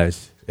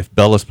realize if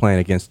Bella's playing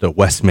against a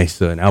West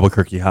Mesa and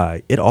Albuquerque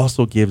High, it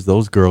also gives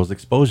those girls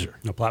exposure.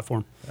 A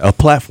platform. A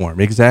platform,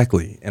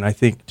 exactly. And I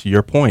think, to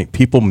your point,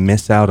 people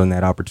miss out on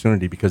that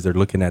opportunity because they're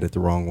looking at it the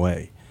wrong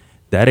way.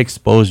 That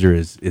exposure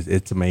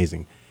it's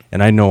amazing.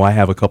 And I know I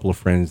have a couple of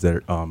friends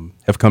that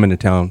have come into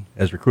town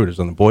as recruiters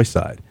on the boys'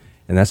 side.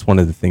 And that's one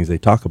of the things they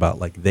talk about.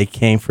 Like, they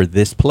came for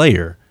this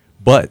player,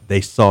 but they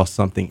saw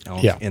something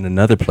else Yeah. in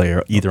another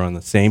player, either on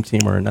the same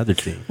team or another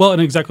team. Well,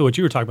 and exactly what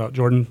you were talking about,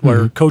 Jordan,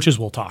 where coaches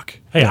will talk.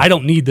 Hey, I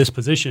don't need this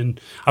position.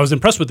 I was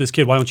impressed with this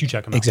kid. Why don't you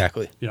check him out?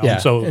 Exactly. You know, Yeah.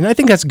 So and I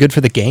think that's good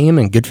for the game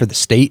and good for the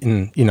state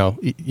and,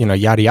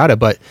 yada, yada.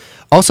 But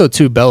also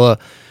too, Bella,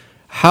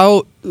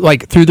 how,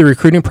 like, through the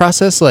recruiting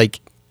process,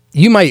 like,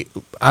 you might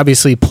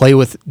obviously play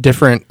with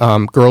different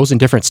girls in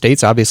different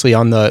states, obviously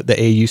on the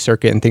AAU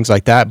circuit and things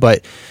like that.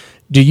 But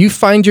do you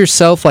find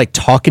yourself like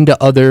talking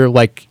to other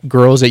like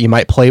girls that you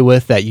might play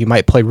with, that you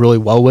might play really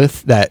well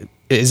with, that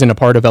isn't a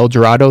part of El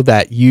Dorado,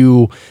 that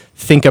you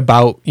think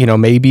about,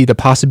 maybe the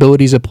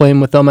possibilities of playing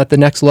with them at the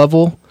next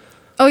level?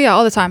 Oh yeah,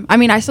 all the time. I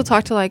mean, I still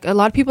talk to like a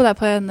lot of people that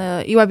play on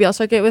the EYBL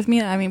circuit with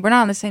me. I mean, we're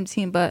not on the same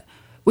team, but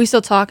we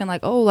still talk and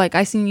like, oh, like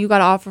I seen you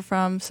got an offer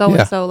from so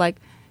and so, like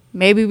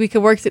maybe we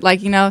could work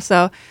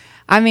so.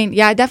 I mean,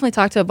 yeah, I definitely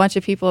talked to a bunch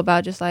of people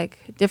about just like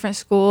different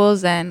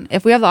schools, and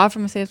if we have the offer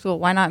from the same school,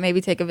 why not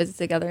maybe take a visit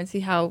together and see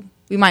how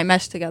we might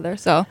mesh together.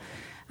 So,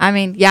 I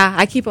mean, yeah,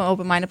 I keep an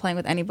open mind to playing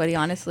with anybody,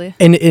 honestly.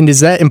 And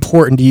is that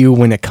important to you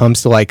when it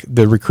comes to like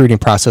the recruiting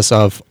process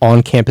of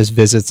on-campus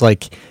visits?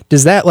 Like,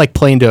 does that like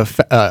play into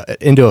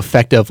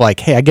effect of like,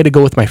 hey, I get to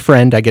go with my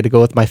friend, I get to go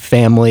with my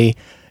family?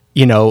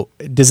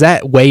 Does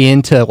that weigh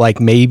into like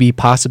maybe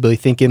possibly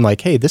thinking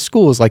like, hey, this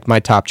school is like my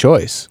top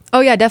choice? Oh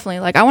yeah, definitely.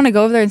 Like I want to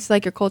go over there and see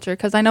like your culture,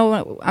 because I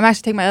know I'm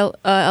actually taking my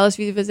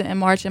LSV visit in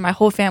March, and my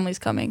whole family's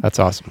coming. That's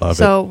awesome.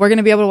 So we're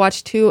gonna be able to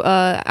watch 2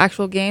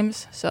 actual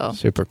games. So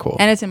super cool.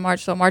 And it's in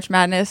March, so March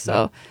Madness.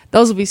 So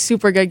those will be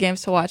super good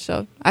games to watch.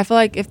 So I feel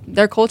like if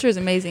their culture is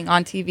amazing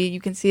on TV, you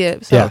can see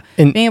it. So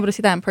and being able to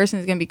see that in person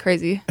is gonna be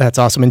crazy. That's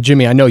awesome. And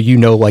Jimmy, I know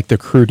like the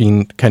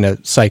recruiting kind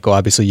of cycle.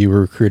 Obviously, you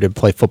were recruited to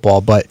play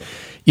football, but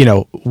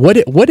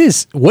what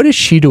is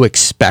she to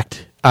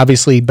expect?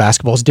 Obviously,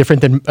 basketball is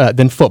different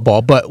than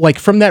football, but like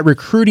from that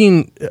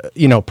recruiting,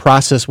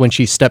 process when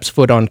she steps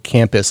foot on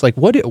campus, like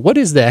what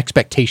is the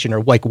expectation,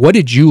 or like what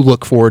did you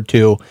look forward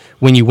to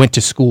when you went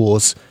to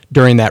schools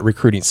during that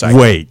recruiting cycle?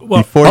 Wait,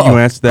 before you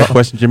answer that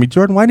question, Jimmy,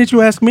 Jordan, why didn't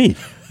you ask me?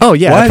 Oh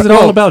yeah, why is it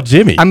all about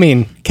Jimmy? I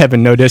mean,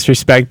 Kevin, no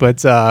disrespect,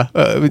 but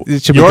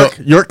it should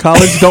York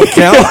College don't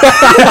count.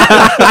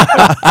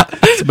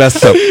 It's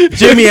messed up.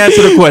 Jimmy,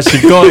 answer the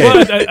question. Go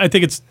ahead. Well, I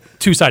think it's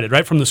two-sided,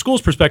 right? From the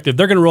school's perspective,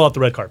 they're going to roll out the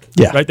red carpet,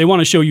 right? They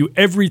want to show you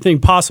everything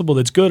possible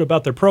that's good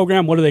about their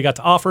program. What do they got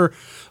to offer?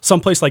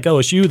 Someplace like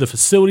LSU, the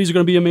facilities are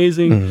going to be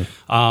amazing.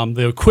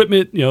 The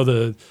equipment,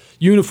 the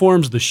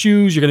uniforms, the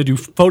shoes. You're going to do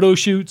photo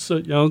shoots,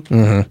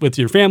 with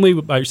your family,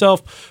 by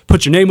yourself.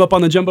 Put your name up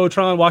on the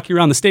jumbotron. Walk you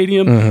around the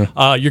stadium.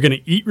 You're going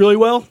to eat really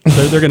well.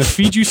 They're going to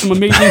feed you some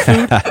amazing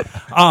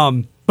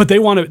food. But they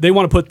want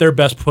to put their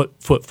best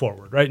foot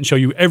forward, right, and show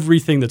you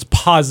everything that's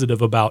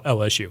positive about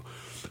LSU.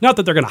 Not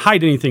that they're going to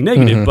hide anything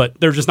negative, but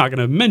they're just not going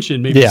to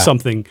mention maybe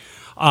something.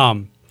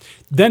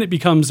 Then it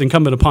becomes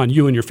incumbent upon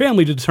you and your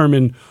family to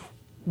determine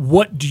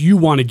what do you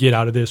want to get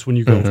out of this when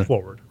you go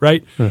forward,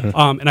 right?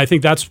 And I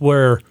think that's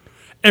where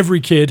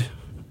every kid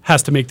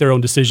has to make their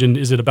own decision.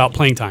 Is it about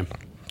playing time?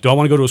 Do I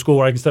want to go to a school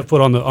where I can step foot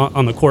on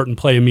the court and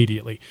play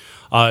immediately?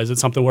 Is it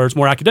something where it's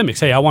more academics?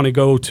 Hey, I want to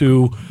go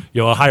to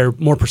a higher,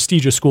 more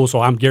prestigious school, so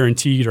I'm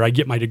guaranteed, or I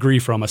get my degree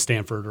from a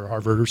Stanford or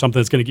Harvard or something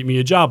that's going to get me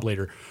a job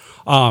later.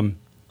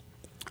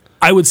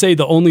 I would say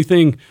the only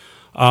thing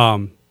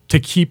to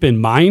keep in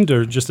mind,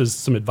 or just as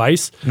some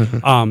advice,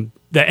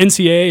 the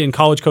NCAA and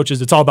college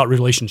coaches, it's all about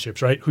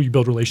relationships, right? Who you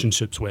build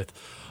relationships with.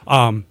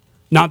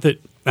 Not that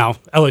now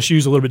LSU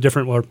is a little bit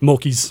different, where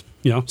Mulkey's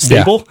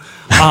stable.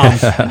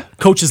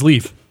 Coaches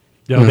leave.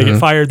 They get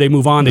fired, they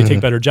move on, they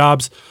take better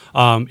jobs.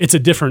 It's a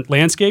different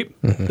landscape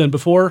than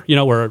before,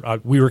 where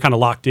we were kind of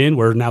locked in,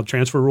 where now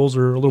transfer rules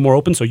are a little more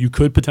open, so you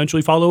could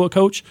potentially follow a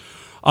coach.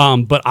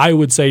 But I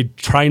would say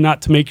try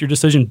not to make your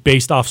decision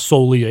based off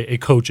solely a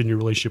coach and your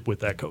relationship with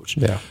that coach.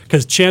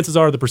 Because chances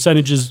are the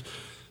percentages,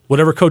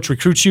 whatever coach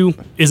recruits you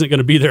isn't going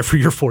to be there for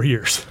your 4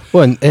 years.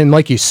 Well, and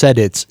like you said,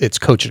 it's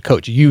coach to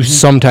coach. You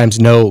sometimes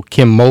know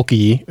Kim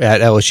Mulkey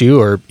at LSU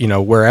or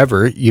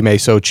wherever you may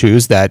so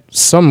choose, that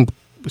some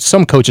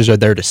coaches are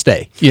there to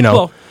stay.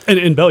 Well,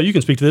 and Bella, you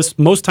can speak to this.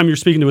 Most of the time you're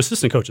speaking to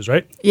assistant coaches,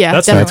 right? Yeah,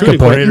 that's definitely. the recruiting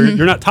coordinator.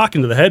 You're not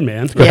talking to the head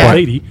man, the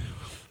lady.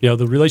 The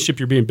relationship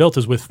you're being built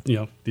is with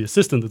the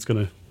assistant that's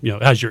going to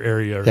has your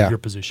area or your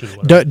position. Or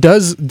whatever.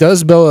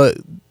 Does Bella,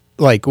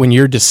 like when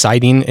you're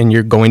deciding and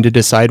you're going to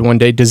decide one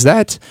day, does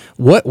that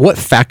what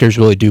factors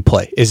really do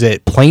play? Is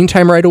it playing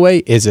time right away?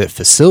 Is it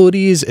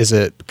facilities? Is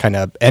it kind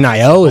of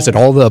NIL? Is it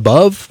all the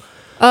above?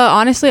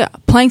 Honestly,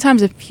 playing time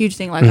is a huge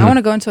thing. Like I want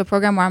to go into a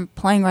program where I'm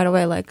playing right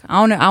away. Like I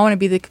want to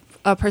be the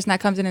person that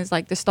comes in as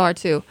like the star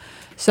too.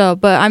 So,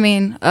 but I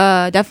mean,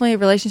 definitely a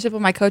relationship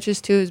with my coaches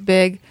too is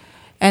big.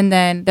 And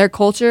then their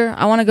culture,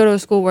 I want to go to a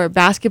school where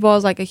basketball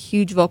is like a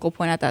huge vocal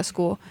point at that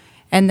school.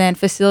 And then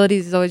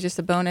facilities is always just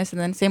a bonus.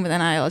 And then same with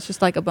NIL, it's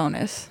just like a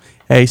bonus.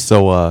 Hey,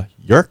 so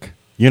York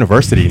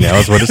University now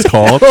is what it's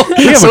called.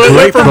 We have So a it great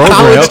went from program.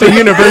 college to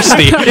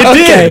university.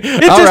 It did.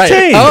 It All just right.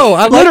 changed. Oh,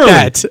 I like Literally.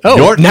 that. Oh,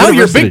 York now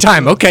University. you're big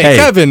time. Okay, Hey,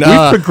 Kevin.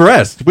 We've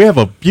progressed. We have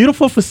a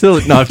beautiful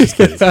facility. No, I'm just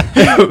kidding.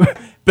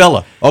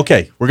 Bella,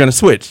 okay, we're going to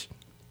switch.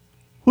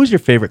 Who's your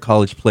favorite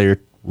college player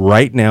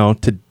right now,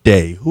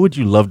 today? Who would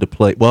you love to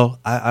play? Well,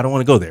 I don't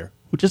want to go there.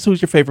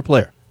 Who's your favorite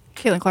player?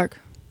 Caitlin Clark.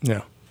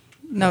 Yeah.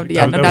 No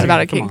doubt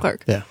about it. Caitlin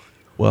Clark. Yeah.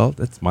 Well,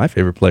 that's my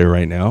favorite player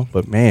right now.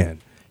 But,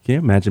 man, can you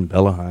imagine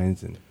Bella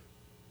Hines and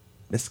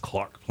Miss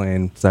Clark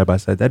playing side by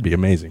side? That'd be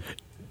amazing.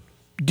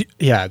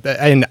 Yeah,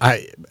 and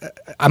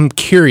I'm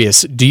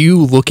curious. Do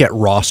you look at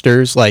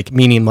rosters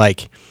meaning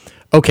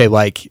okay,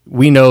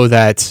 we know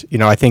that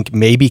I think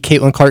maybe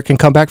Caitlin Clark can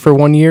come back for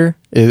 1 year.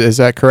 Is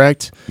that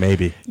correct?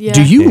 Maybe. Yeah.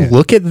 Do you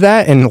look at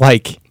that and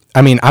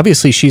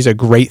obviously she's a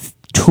great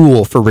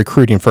tool for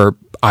recruiting for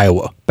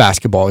Iowa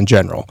basketball in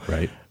general,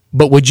 Right.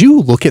 But would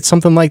you look at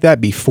something like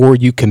that before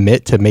you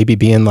commit to maybe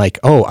being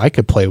oh, I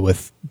could play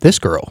with this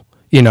girl?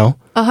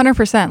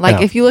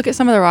 100%. If you look at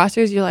some of the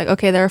rosters, you're like,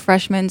 okay, they're a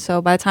freshman,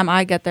 so by the time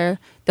I get there,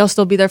 they'll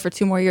still be there for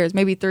 2 more years,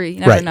 maybe 3. You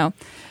never know.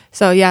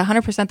 So yeah,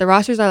 100%. The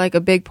rosters are a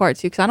big part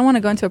too, because I don't want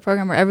to go into a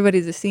program where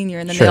everybody's a senior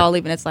and then they all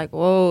leave, and it's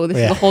whoa, this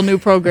is a whole new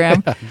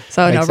program.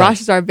 So no,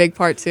 rosters are a big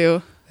part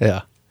too.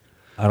 Yeah.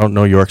 I don't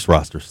know York's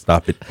roster.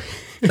 Stop it.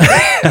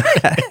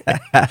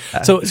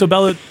 So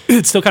Bella,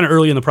 it's still kind of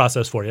early in the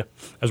process for you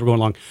as we're going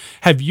along.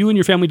 Have you and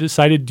your family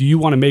decided, do you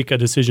want to make a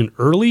decision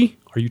early?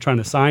 Are you trying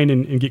to sign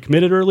and get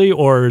committed early?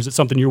 Or is it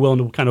something you're willing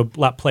to kind of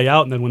let play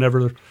out, and then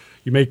whenever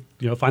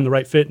you find the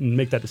right fit and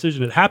make that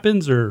decision, it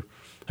happens? Or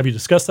have you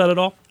discussed that at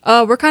all?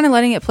 We're kind of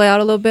letting it play out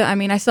a little bit. I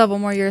mean, I still have 1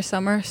 more year of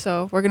summer,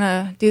 so we're going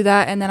to do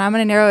that. And then I'm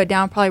going to narrow it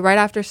down probably right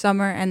after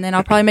summer. And then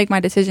I'll probably make my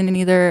decision in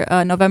either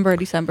November or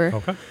December.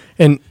 Okay.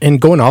 And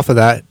going off of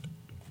that,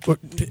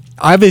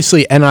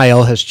 obviously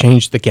NIL has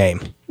changed the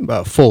game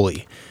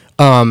fully.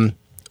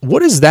 What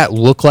does that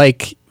look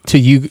like to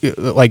you,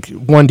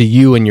 to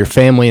you and your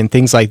family and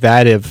things like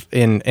that,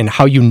 and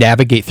how you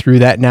navigate through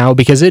that now?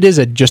 Because it is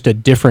just a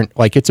different,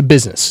 it's a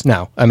business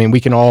now. I mean, we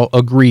can all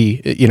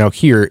agree,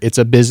 here it's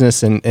a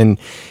business, and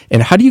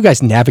how do you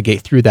guys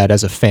navigate through that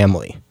as a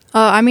family?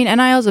 I mean,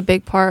 NIL is a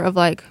big part of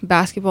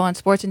basketball and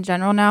sports in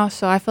general now.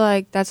 So I feel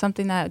like that's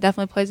something that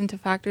definitely plays into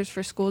factors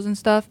for schools and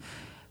stuff.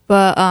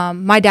 But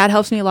my dad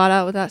helps me a lot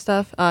out with that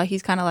stuff.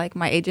 He's kind of like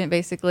my agent,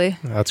 basically.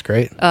 That's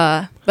great.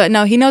 But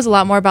no, he knows a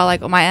lot more about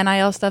my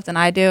NIL stuff than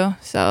I do.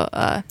 So,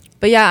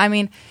 but yeah, I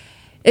mean,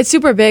 it's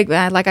super big.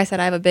 Like I said,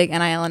 I have a big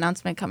NIL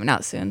announcement coming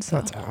out soon. So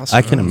that's awesome.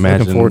 I can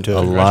imagine to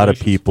a lot of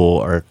people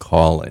are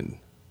calling.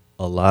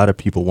 A lot of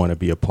people want to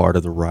be a part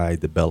of the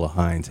ride that Bella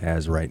Hines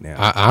has right now.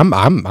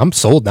 I'm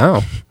sold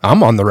now.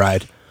 I'm on the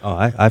ride. Oh,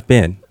 I've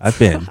been.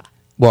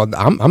 Well,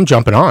 I'm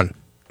jumping on.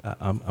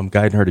 I'm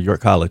guiding her to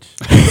York College.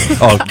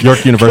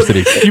 York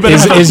University. You better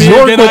have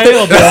a big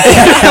NIL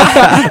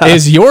deal.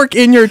 Is York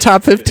in your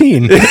top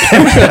 15?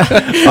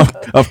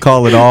 Of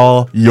calling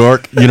all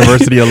York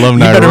University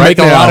alumni. You better right make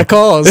now. a lot of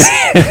calls.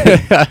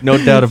 No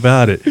doubt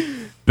about it.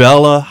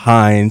 Bella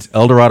Hines,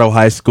 El Dorado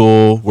High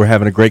School. We're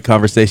having a great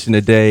conversation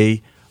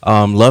today.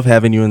 Love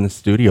having you in the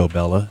studio,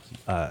 Bella.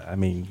 I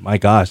mean, my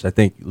gosh, I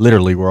think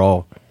literally we're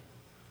all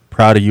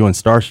proud of you and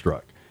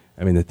starstruck.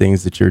 I mean, the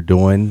things that you're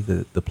doing,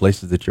 the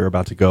places that you're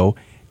about to go.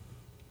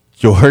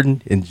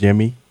 Jordan and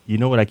Jimmy, you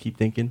know what I keep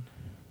thinking?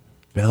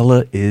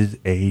 Bella is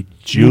a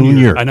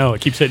junior. I know,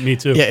 it keeps hitting me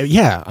too.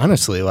 Yeah.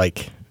 Honestly,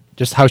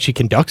 just how she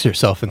conducts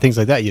herself and things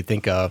like that. You'd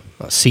think a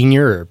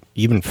senior or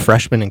even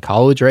freshman in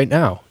college right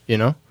now,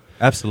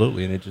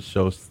 Absolutely, and it just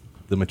shows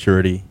the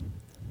maturity,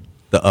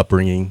 the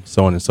upbringing,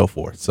 so on and so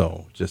forth.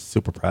 So just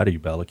super proud of you,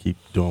 Bella. Keep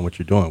doing what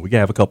you're doing. We can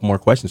have a couple more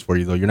questions for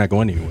you, though. You're not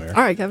going anywhere.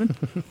 all right, Kevin.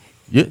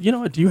 You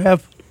know what? Do you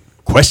have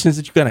questions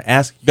that you're going to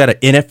ask? You got an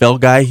NFL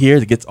guy here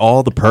that gets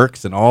all the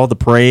perks and all the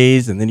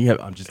praise, and then you have...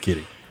 I'm just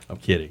kidding. I'm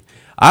kidding.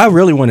 I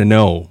really want to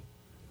know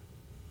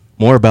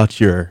more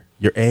about your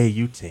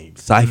AAU team,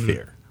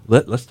 Cy-Fair.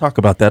 Let's talk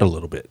about that a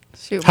little bit.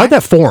 Shoot, How'd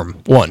that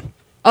form? One.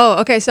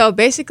 Oh, okay. So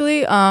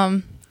basically,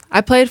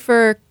 I played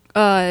for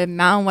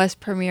Mountain West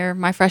Premier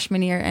my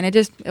freshman year, and it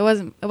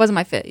wasn't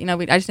my fit.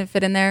 I just didn't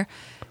fit in there.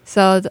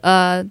 So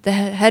the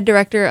head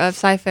director of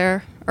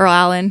Cy-Fair, Earl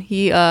Allen,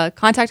 he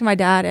contacted my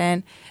dad,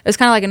 and it was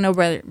kind of like a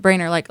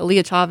no-brainer. Like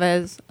Aaliyah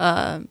Chavez,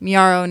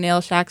 Miara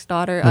O'Neal, Shaq's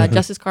daughter,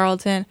 Justice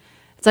Carlton.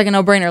 It's like a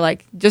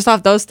no-brainer. Just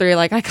off those 3,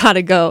 I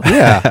gotta go.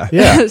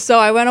 Yeah. So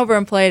I went over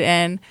and played,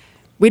 and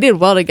we did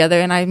well together.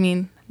 And I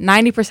mean,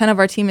 90% of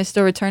our team is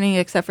still returning,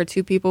 except for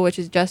 2 people, which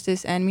is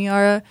Justice and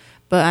Miara.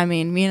 But I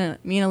mean, me and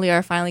Aaliyah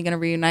are finally gonna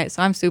reunite,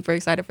 so I'm super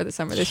excited for the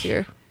summer this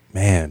year.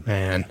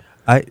 Man.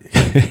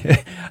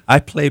 I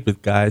played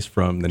with guys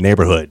from the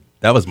neighborhood.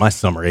 That was my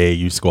summer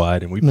AAU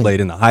squad, and we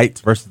played in the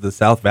Heights versus the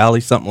South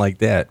Valley, something like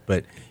that.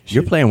 But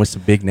you're playing with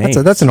some big names.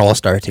 That's an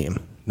all-star team.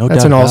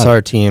 That's an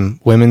all-star team,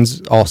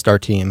 women's all-star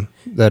team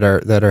that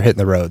are hitting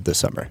the road this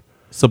summer.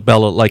 So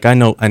Bella, I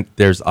know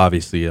there's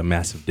obviously a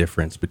massive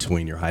difference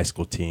between your high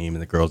school team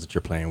and the girls that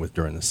you're playing with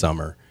during the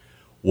summer.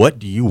 What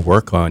do you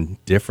work on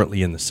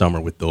differently in the summer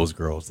with those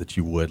girls that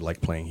you would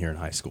playing here in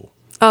high school?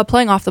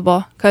 Playing off the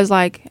ball, because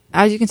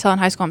as you can tell in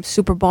high school, I'm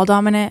super ball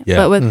dominant. Yeah.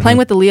 But with playing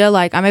with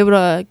Aaliyah, I'm able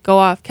to go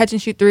off, catch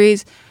and shoot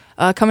threes,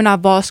 coming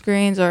off ball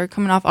screens or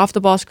coming off the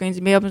ball screens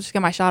and be able to just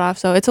get my shot off.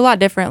 So it's a lot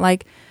different.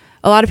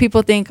 a lot of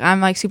people think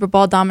I'm like super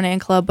ball dominant in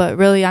club, but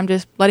really I'm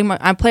just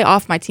I play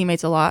off my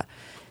teammates a lot.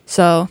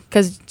 So,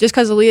 because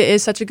Aaliyah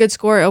is such a good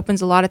scorer, it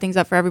opens a lot of things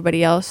up for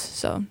everybody else.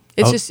 So,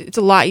 it's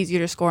a lot easier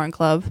to score in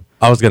club.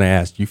 I was going to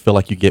ask, you feel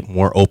like you get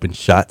more open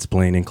shots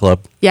playing in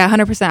club? Yeah,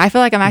 100%. I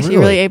feel like I'm actually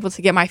really able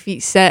to get my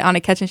feet set on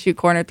a catch and shoot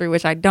corner three,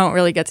 which I don't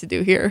really get to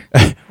do here.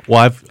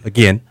 Well,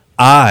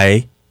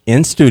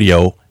 in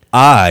studio,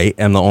 I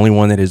am the only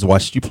one that has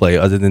watched you play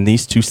other than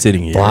these two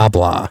sitting here. Blah,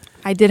 blah.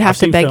 I did have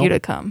to beg film. you to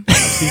come.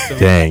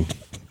 Dang.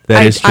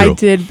 That is true. I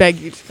did beg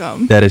you to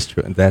come. That is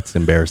true. That's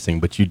embarrassing,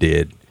 but you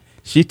did.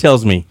 She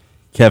tells me,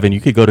 Kevin,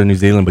 you could go to New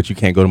Zealand, but you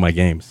can't go to my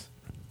games.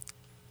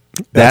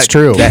 That's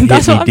true. That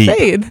That's hit what me I'm deep.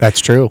 saying. That's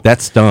true.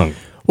 That stung.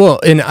 Well,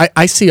 and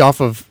I see off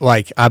of,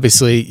 like,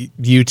 obviously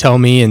you tell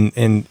me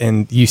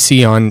and you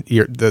see on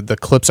the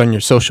clips on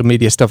your social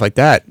media, stuff like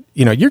that,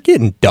 you know, you're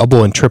getting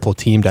double and triple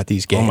teamed at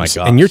these games. Oh my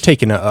gosh. And you're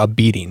taking a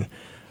beating.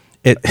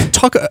 Go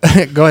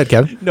ahead,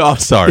 Kevin. No, I'm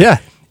sorry. Yeah.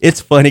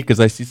 It's funny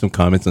because I see some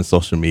comments on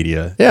social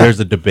media. Yeah.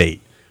 There's a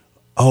debate.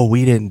 Oh,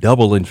 we didn't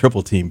double and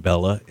triple team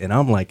Bella. And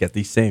I'm like, at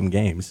these same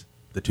games,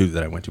 the two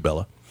that I went to,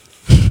 Bella,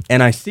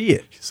 and I see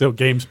it. So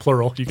games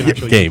plural. You can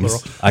actually Games.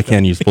 use plural. I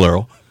can use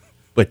plural.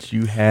 But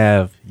you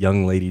have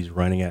young ladies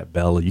running at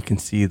Bella. You can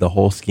see the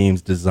whole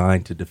scheme's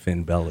designed to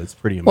defend Bella. It's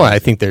pretty amazing. Well, I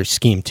think their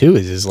scheme, too,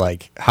 is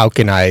like, how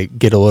can I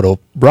get a little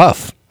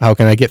rough? How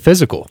can I get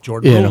physical?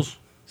 Jordan You know? rules.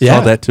 Yeah.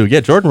 Saw that too.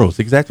 Yeah, Jordan rules.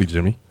 Exactly,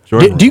 Jimmy.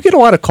 Do you get a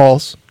lot of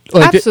calls?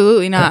 Like,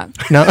 Absolutely not.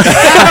 No,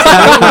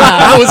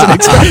 that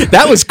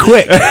was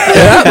quick.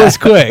 That was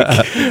quick.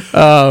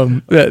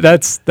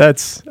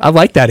 That's. I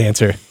like that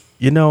answer.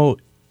 You know,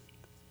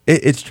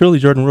 it's truly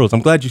Jordan rules.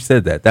 I'm glad you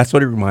said that. That's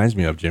what it reminds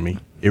me of, Jimmy.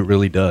 It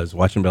really does.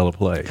 Watching Bella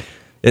play.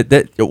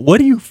 What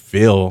do you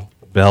feel,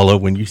 Bella,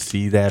 when you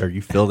see that, or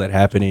you feel that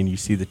happening? You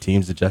see the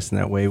teams adjusting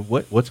that way.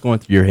 What's going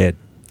through your head?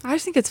 I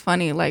just think it's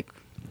funny. It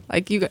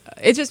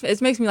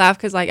makes me laugh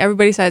because like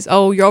everybody says,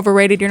 "Oh, you're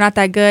overrated. You're not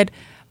that good."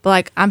 But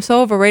like I'm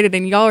so overrated,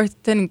 and y'all are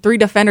sending 3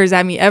 defenders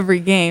at me every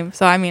game.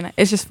 So I mean,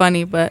 it's just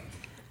funny. But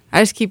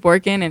I just keep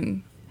working,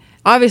 and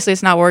obviously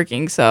it's not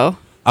working. So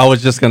I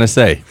was just gonna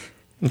say,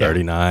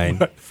 39,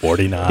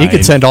 49. You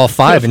could send all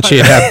 5, and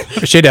she'd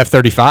have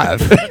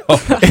 35.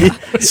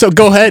 So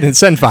go ahead and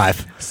send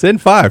 5.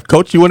 Send 5,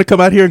 Coach. You want to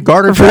come out here and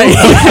guard her?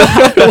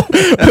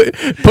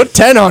 Put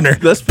 10 on her.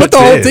 Let's put the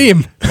whole 10.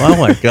 team. Oh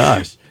my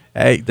gosh.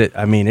 Hey,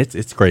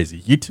 it's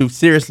crazy. You two,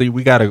 seriously,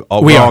 we gotta.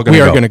 We are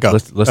going to go.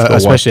 Let's go,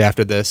 especially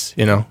after this.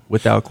 You know,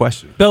 without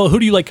question. Bella, who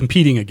do you like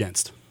competing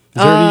against?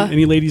 Is there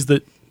any ladies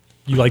that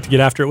you like to get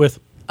after it with?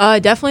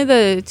 Definitely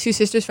the 2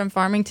 sisters from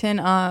Farmington,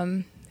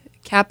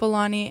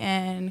 Kapilani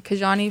and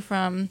Kajani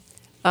from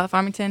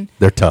Farmington.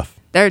 They're tough.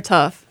 They're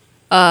tough.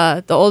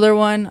 The older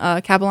one,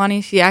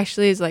 Kapilani, she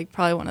actually is like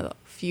probably one of the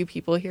few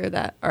people here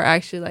that are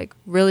actually like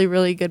really,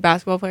 really good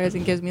basketball players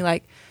and gives me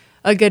like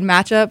a good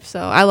matchup. So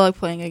I love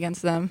playing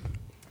against them.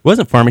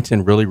 Wasn't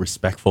Farmington really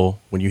respectful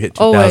when you hit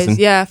 2000? Always,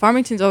 yeah.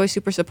 Farmington's always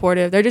super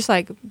supportive. They're just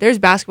like, there's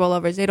basketball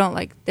lovers. They don't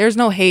like, there's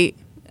no hate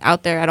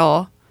out there at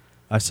all.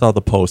 I saw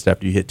the post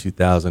after you hit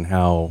 2000,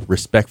 how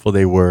respectful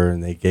they were,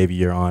 and they gave you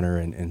your honor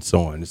and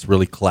so on. It's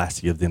really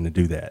classy of them to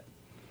do that.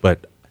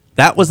 But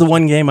that was the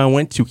one game I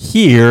went to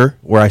here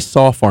where I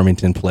saw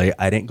Farmington play.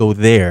 I didn't go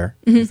there.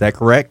 Mm-hmm. Is that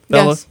correct,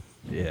 fellas?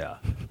 Yes. Yeah.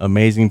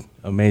 Amazing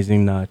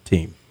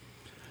team.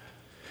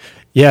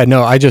 Yeah,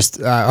 no, I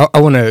just I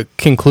want to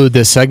conclude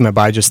this segment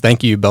by just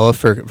thank you, Bella,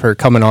 for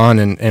coming on,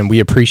 and we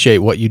appreciate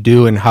what you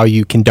do and how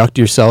you conduct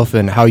yourself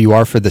and how you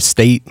are for the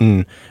state.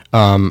 And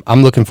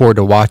I'm looking forward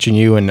to watching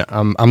you, and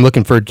I'm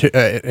looking forward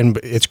to. And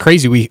it's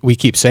crazy we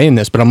keep saying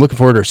this, but I'm looking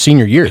forward to her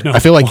senior year. I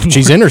feel like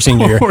she's in her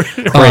senior year.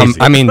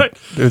 I mean,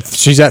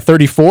 she's at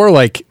 34.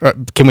 Like,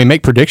 can we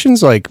make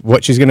predictions like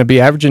what she's going to be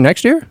averaging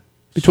next year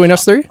between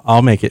us 3?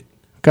 I'll make it.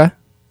 Okay,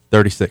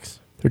 36.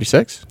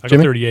 36. I go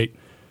 38.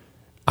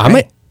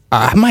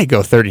 I might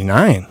go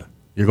 39.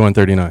 You're going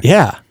 39.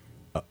 Yeah.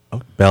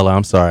 Bella,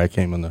 I'm sorry I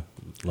came on the.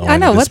 I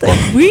know what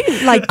we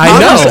like. I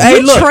know.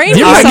 Hey, look, train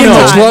You're me not getting much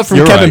sometimes. love from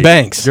You're Kevin right.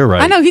 Banks. You're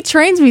right. I know he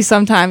trains me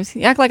sometimes.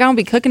 He act like I don't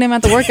be cooking him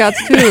at the workouts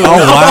too. Oh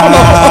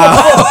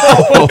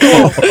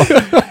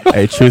wow!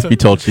 Hey, truth be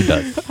told, she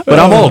does. But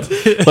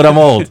I'm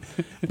old.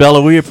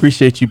 Bella, we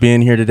appreciate you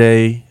being here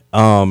today.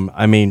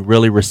 I mean,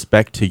 really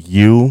respect to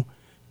you,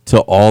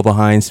 to all the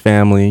Hines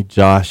family,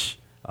 Josh,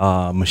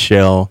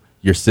 Michelle,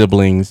 your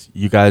siblings.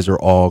 You guys are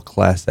all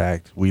class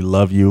act. We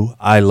love you.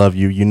 I love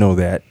you. You know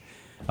that.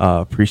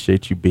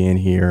 Appreciate you being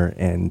here,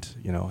 and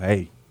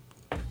hey,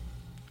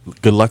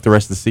 good luck the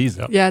rest of the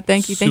season. Yeah,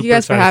 thank you. Thank you Super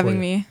guys for excited having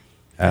for you. me.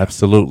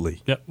 Absolutely.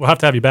 Yeah, we'll have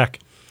to have you back.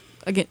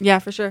 Again, yeah,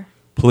 for sure.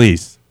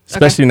 Please,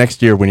 especially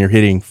next year when you're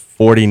hitting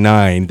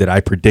 49 that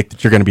I predict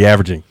that you're going to be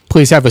averaging.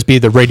 Please have us be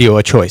the radio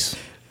of choice.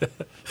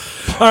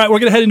 All right, we're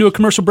going to head into a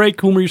commercial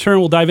break. When we return,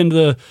 we'll dive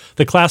into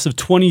the class of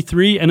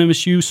 23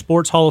 NMSU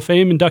Sports Hall of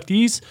Fame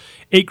inductees.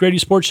 8Gradys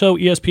Sports Show,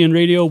 ESPN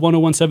Radio,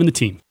 101.7 The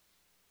Team.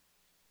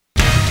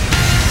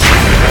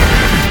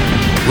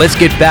 Let's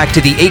get back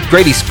to the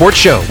 8Gradys Sports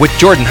Show with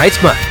Jordan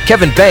Heitzma,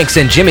 Kevin Banks,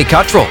 and Jimmy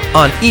Cottrell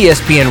on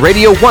ESPN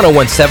Radio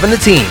 101.7 The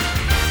Team.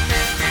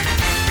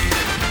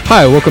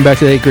 Hi, welcome back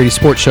to the 8Gradys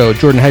Sports Show.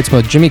 Jordan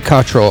Heitzma, Jimmy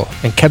Cottrell,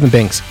 and Kevin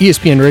Banks,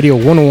 ESPN Radio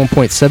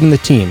 101.7 The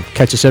Team.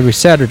 Catch us every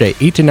Saturday,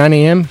 8 to 9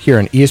 a.m. here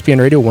on ESPN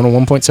Radio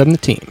 101.7 The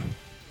Team.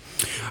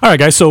 All right,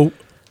 guys. So,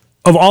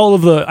 of all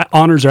of the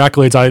honors or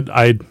accolades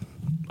I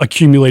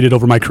accumulated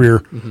over my career,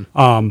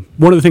 one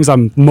of the things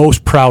I'm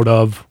most proud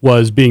of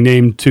was being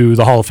named to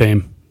the Hall of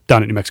Fame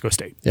down at New Mexico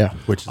State. Yeah.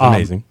 Which is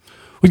amazing.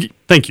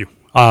 Thank you.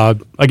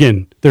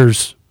 Again,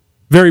 there's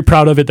very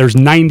proud of it. There's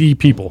 90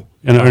 people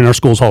in our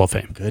school's Hall of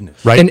Fame.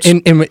 Goodness. Right.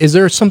 And is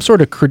there some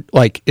sort of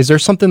is there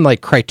something like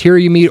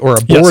criteria you meet or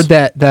a board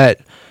that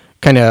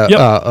kind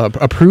of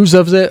approves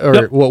of it,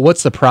 or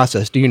what's the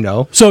process? Do you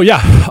know? So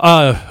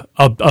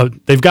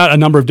they've got a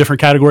number of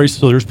different categories.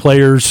 So there's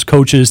players,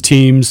 coaches,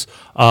 teams.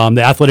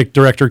 The athletic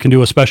director can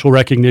do a special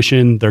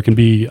recognition. There can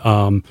be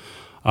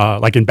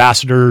like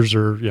ambassadors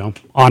or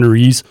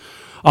honorees.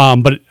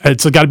 But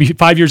it's got to be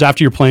 5 years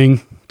after your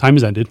playing time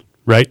has ended,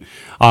 right?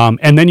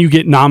 And then you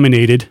get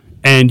nominated.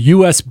 And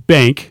U.S.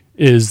 Bank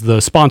is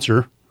the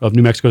sponsor of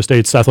New Mexico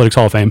State's Athletics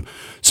Hall of Fame.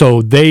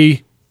 So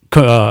they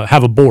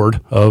have a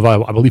board of,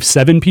 I believe,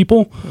 7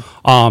 people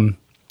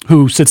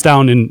who sits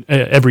down and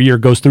every year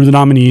goes through the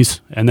nominees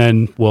and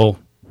then will,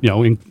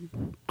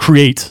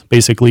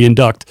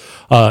 induct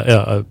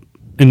an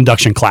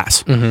induction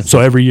class.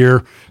 So every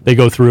year they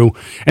go through,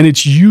 and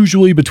it's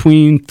usually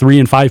between 3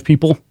 and 5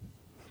 people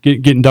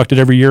get inducted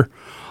every year.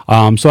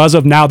 So as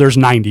of now, there's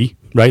 90.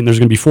 Right, and there's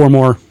going to be 4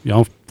 more,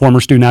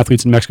 former student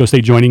athletes in New Mexico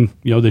State joining,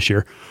 this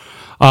year.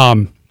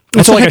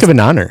 It's a heck of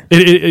an honor.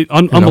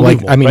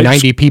 Unbelievable.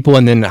 90 people,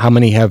 and then how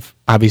many have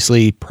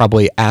obviously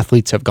probably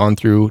athletes have gone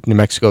through New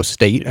Mexico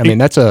State? I mean,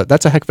 that's a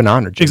heck of an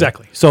honor, Jimmy.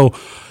 Exactly. So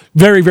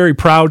very, very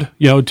proud,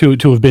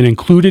 to have been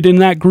included in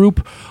that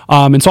group.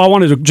 And so I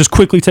wanted to just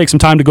quickly take some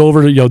time to go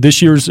over,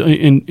 this year's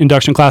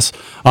induction class.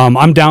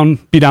 I'm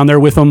be down there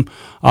with them.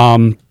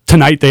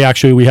 Tonight,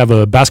 we have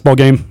a basketball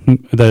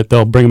game that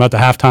they'll bring them out to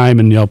halftime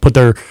and, put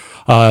their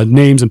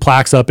names and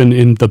plaques up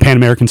in the Pan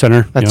American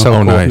Center. That's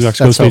so nice. New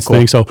Mexico State's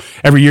thing. So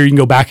every year you can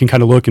go back and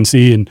kind of look and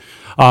see. And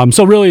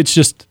so really it's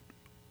just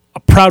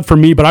proud for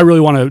me, but I really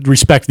want to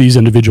respect these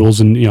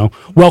individuals and,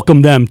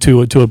 welcome them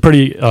to a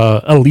pretty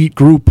elite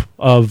group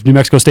of New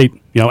Mexico State,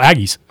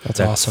 Aggies.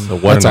 That's awesome. So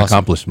what an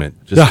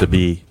accomplishment just to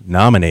be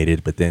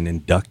nominated, but then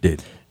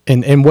inducted.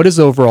 And what does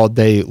the overall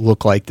day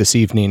look like this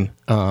evening?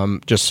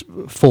 Just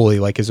fully,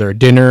 like, is there a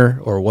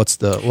dinner or what's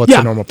the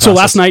normal process? So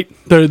last night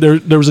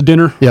there was a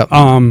dinner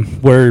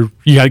where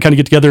you got to kind of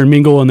get together and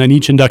mingle, and then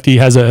each inductee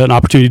has an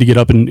opportunity to get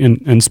up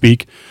and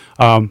speak.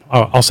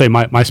 I'll say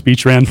my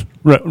speech ran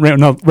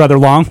rather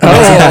long.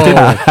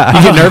 Oh,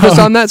 you get nervous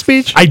on that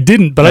speech? I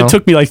didn't, but it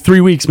took me like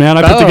 3 weeks, man.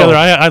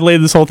 I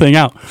laid this whole thing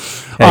out.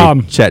 Hey,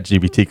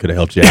 ChatGPT could have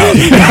helped you out.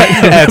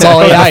 That's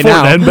all AI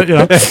now. Then, but,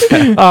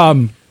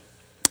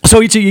 so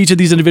each of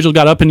these individuals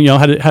got up and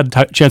had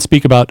a chance to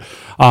speak about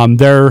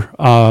their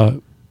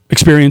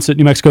experience at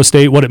New Mexico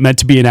State, what it meant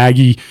to be an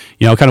Aggie,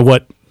 kind of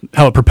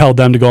how it propelled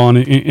them to go on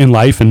in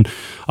life, and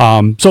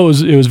so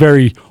it was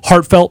very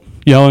heartfelt,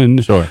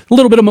 and sure. a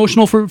little bit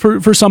emotional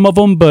for some of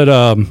them, but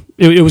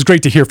it was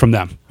great to hear from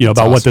them,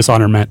 about what this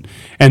honor meant.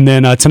 And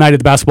then tonight at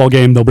the basketball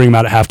game, they'll bring them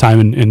out at halftime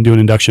and do an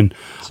induction.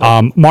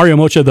 Mario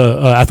Mocha, the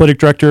athletic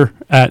director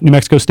at New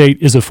Mexico State,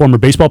 is a former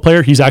baseball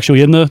player. He's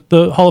actually in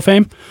the Hall of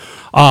Fame.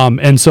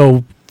 And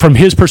so from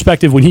his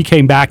perspective, when he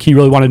came back, he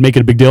really wanted to make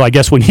it a big deal. I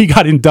guess when he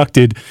got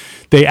inducted,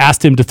 they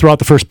asked him to throw out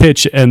the first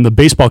pitch, and the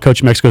baseball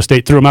coach of Mexico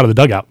State threw him out of the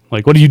dugout.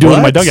 Like, what are you doing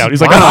in my dugout?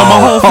 He's like, I'm a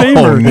Hall of Famer.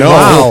 Oh, no.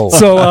 Wow.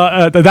 So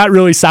that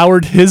really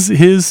soured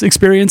his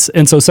experience.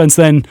 And so since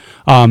then,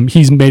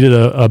 he's made it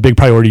a big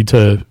priority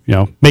to,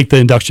 make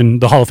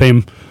the Hall of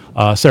Fame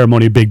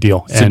ceremony a big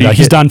deal. So and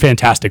he's done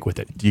fantastic with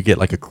it. Do you get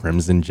like a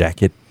crimson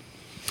jacket?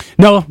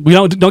 No, we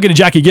don't get a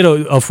jacket. You get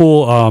a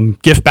full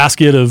gift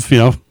basket of,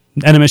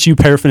 NMSU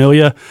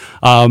paraphernalia.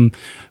 New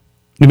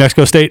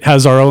Mexico State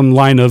has our own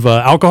line of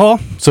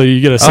alcohol, so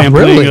you get a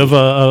sampling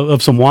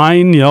of some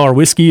wine, our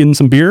whiskey and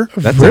some beer.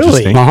 That's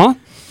really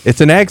interesting. It's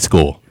an ag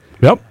school.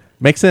 Yep,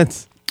 makes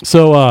sense.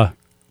 So,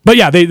 but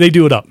yeah, they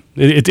do it up.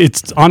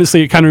 It's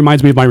honestly, it kind of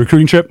reminds me of my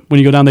recruiting trip. When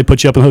you go down, they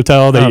put you up in a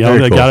hotel. They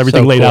they got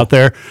everything laid out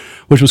there,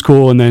 which was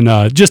cool. And then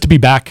just to be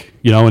back,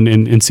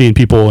 and seeing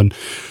people, and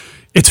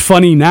it's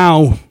funny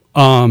now.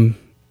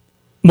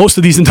 Most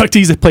of these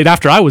inductees that played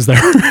after I was there.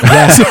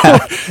 Yeah. So,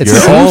 it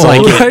seems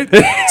like it.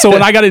 Right? So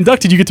when I got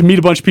inducted, you get to meet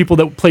a bunch of people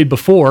that played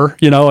before,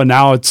 and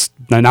now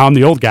I'm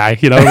the old guy,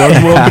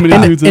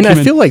 And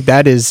I feel like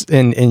that is,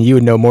 and you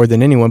would know more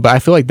than anyone, but I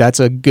feel like that's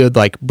a good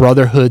like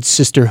brotherhood,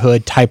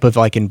 sisterhood type of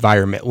like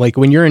environment. Like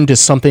when you're into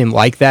something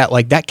like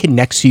that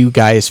connects you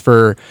guys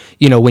for,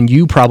 when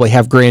you probably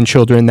have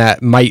grandchildren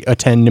that might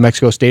attend New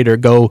Mexico State or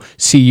go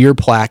see your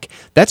plaque.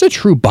 That's a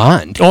true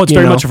bond. Oh, it's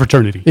very much a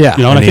fraternity. Yeah.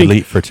 And I think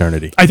elite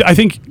fraternity. I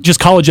think just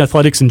college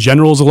athletics in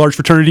general is a large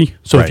fraternity.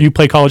 So right. If you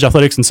play college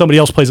athletics and somebody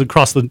else plays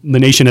across the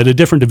nation at a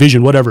different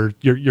division, whatever,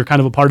 you're kind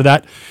of a part of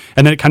that.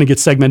 And then it kind of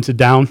gets segmented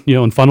down,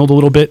 and funneled a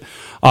little bit,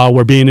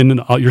 where being in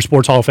your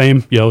sports Hall of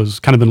Fame, is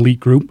kind of an elite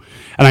group.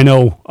 And I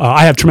know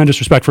I have tremendous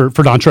respect for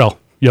Dontrell,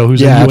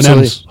 who's Yeah, in UNM's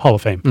absolutely. Hall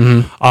of Fame.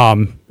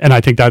 And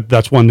I think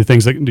that's one of the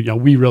things that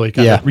we really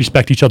kind of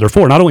respect each other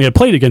for. Not only have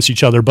played against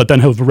each other, but then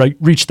have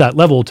reached that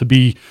level to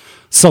be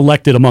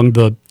selected among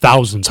the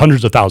thousands,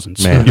 hundreds of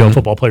thousands,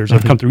 football players that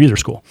have come through either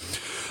school.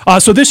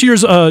 So this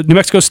year's New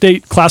Mexico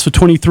State class of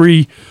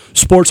 23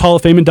 Sports Hall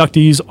of Fame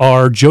inductees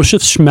are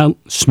Joseph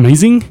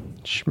Schmazing.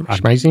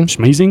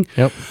 Schmazing.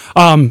 Yep.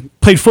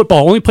 Played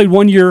football. Only played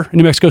 1 year in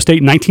New Mexico State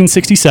in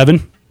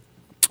 1967.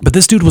 But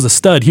this dude was a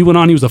stud. He went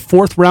on. He was a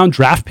 4th round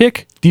draft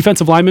pick,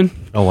 defensive lineman.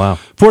 Oh, wow.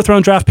 4th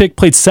round draft pick.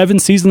 Played 7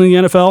 seasons in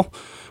the NFL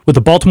with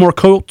the Baltimore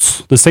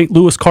Colts, the St.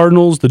 Louis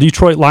Cardinals, the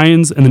Detroit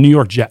Lions, and the New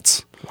York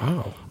Jets.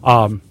 Wow.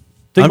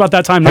 Think about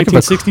that time, Heck of a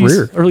 1960s,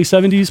 career. early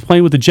 70s,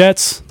 playing with the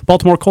Jets, the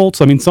Baltimore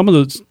Colts. I mean, some of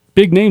those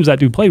big names that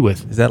dude played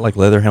with. Is that like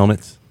leather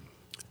helmets?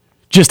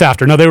 Just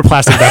after. No, they were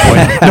plastic at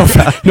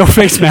that point. No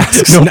face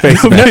masks. No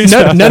face masks.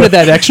 None of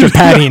that extra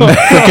padding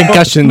for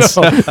concussions.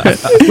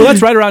 Well,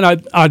 that's right around,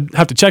 I'd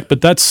have to check, but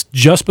that's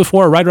just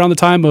before, right around the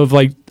time of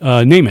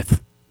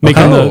Namath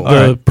making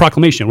the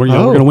proclamation. We're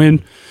going to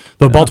win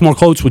the Baltimore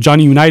Colts with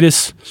Johnny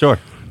Unitas. Sure.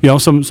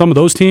 Some of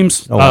those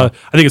teams. Oh, wow.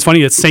 I think it's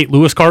funny. It's St.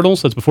 Louis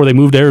Cardinals. That's before they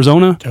moved to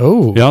Arizona.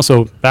 Oh.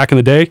 So back in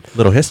the day.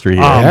 Little history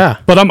here. Yeah.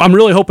 But I'm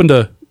really hoping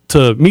to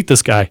meet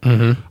this guy.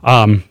 Because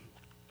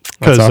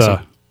That's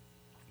awesome.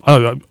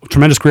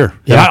 tremendous career.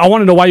 Yeah. I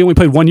want to know why you only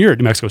played 1 year at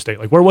New Mexico State.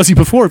 Like, where was he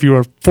before? If you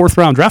were a 4th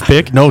round draft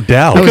pick, No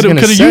doubt. I was could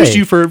have gonna used say.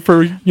 you for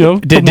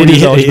Did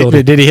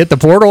he hit the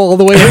portal all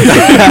the way?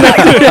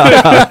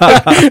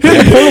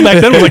 portal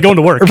back then was like going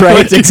to work.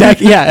 Right.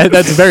 Exactly. Yeah,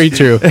 that's very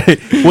true.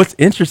 What's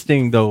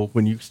interesting, though,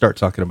 when you start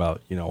talking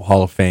about,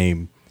 Hall of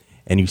Fame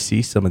and you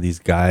see some of these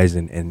guys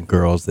and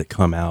girls that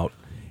come out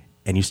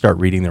and you start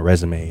reading their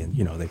resume and,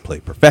 they play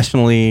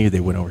professionally, they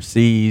went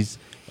overseas,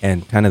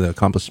 and kind of the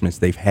accomplishments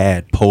they've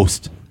had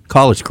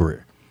post-college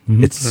career.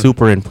 It's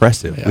super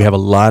impressive. Yeah. We have a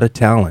lot of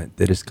talent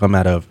that has come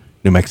out of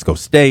New Mexico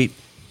State,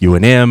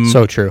 UNM,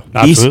 So true.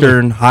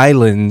 Eastern,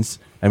 Highlands.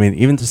 I mean,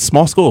 even the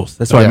small schools.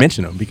 That's why I Yeah.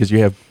 mention them, because you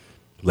have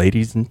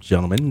ladies and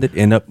gentlemen that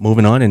end up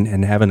moving on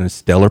and having a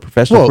stellar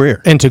professional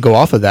career. And to go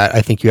off of that,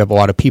 I think you have a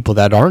lot of people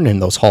that aren't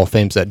in those Hall of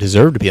Fames that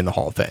deserve to be in the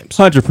Hall of Fames.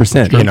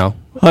 100%.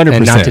 100%.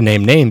 And not to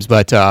name names,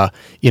 but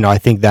I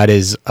think that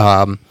is,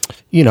 the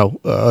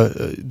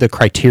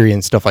criteria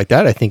and stuff like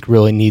that. I think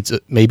really needs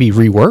maybe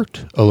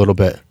reworked a little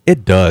bit.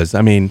 It does.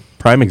 I mean,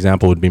 prime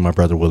example would be my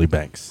brother Willie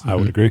Banks. I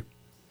would agree.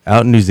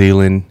 Out in New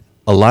Zealand,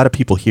 a lot of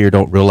people here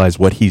don't realize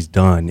what he's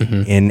done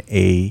in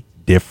a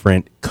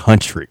different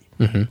country.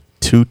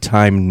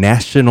 2-time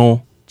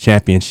national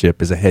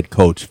championship as a head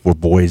coach for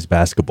boys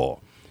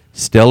basketball.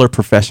 Stellar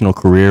professional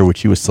career,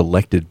 which he was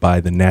selected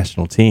by the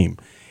national team.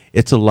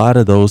 It's a lot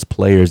of those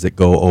players that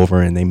go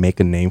over and they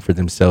make a name for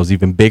themselves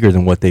even bigger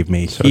than what they've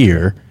made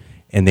here,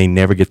 and they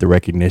never get the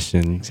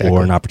recognition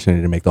or an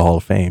opportunity to make the Hall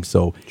of Fame.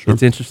 So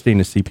it's interesting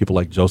to see people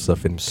like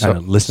Joseph and kind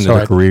of listen to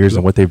their careers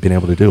and what they've been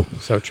able to do.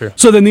 So true.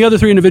 So then the other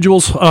 3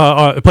 individuals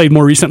played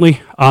more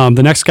recently.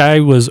 The next guy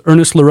was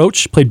Ernest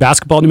LaRoche, played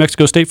basketball at New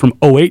Mexico State from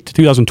 2008 to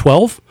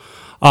 2012.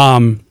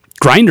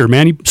 Grinder,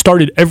 man. He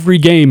started every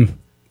game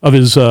of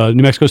his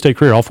New Mexico State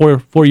career, all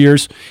four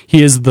years.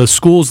 He is the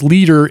school's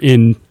leader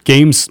in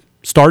games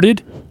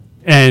started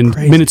and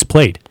minutes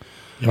played.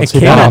 It see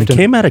that often.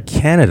 came out of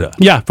Canada,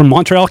 Yeah, from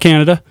Montreal,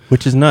 Canada.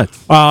 which is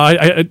nuts.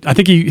 I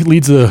think he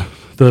leads the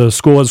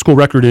school as a school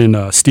record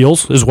in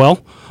steals as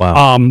well.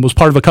 Wow. Was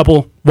part of a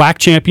couple WAC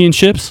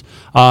championships,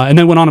 and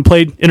then went on and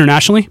played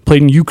internationally.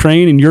 Played in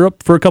Ukraine and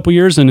Europe for a couple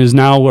years, and is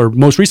now, or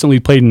most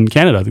recently, played in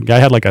Canada. The guy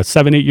had like a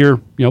 7-8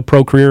 year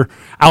pro career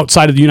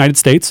outside of the United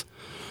States.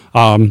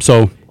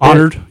 So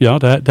honored,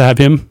 to have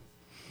him.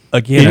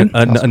 Again,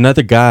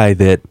 another guy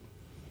that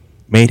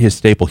made his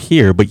staple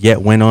here, but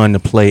yet went on to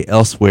play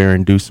elsewhere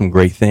and do some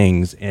great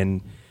things.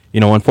 And,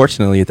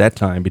 unfortunately at that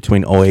time,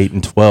 between 2008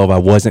 and 12, I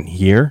wasn't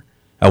here.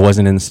 I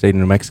wasn't in the state of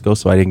New Mexico,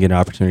 so I didn't get an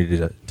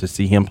opportunity to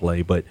see him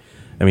play. But,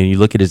 I mean, you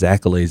look at his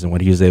accolades and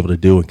what he was able to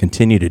do and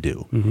continue to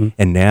do.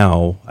 And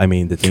now, I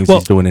mean, the things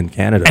he's doing in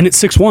Canada. And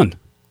it's 6'1".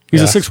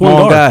 He's a 6'1"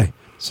 small guard. guy.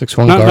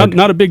 6'1" guard.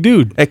 Not a big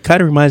dude. It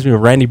kind of reminds me of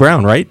Randy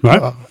Brown, right?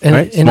 Right.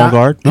 Right? Small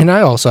guard. And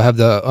I also have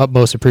the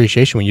utmost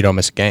appreciation when you don't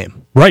miss a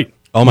game. Right.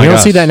 Oh, my You gosh.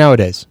 don't see that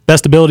nowadays.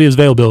 Best ability is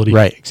availability.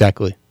 Right,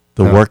 exactly.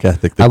 The work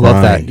ethic, the I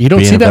love grind, that. You don't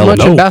being see that much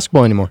available. in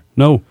basketball anymore.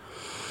 No.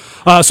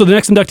 So the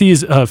next inductee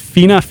is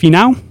Fina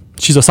Finau.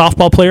 She's a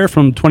softball player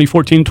from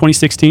 2014 to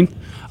 2016.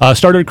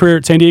 Started her career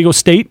at San Diego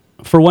State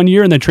for 1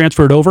 year and then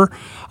transferred over.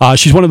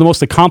 She's one of the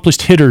most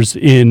accomplished hitters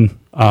in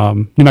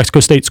New Mexico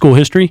State school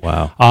history.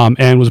 Wow.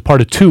 And was a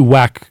part of 2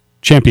 WAC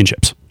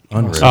championships.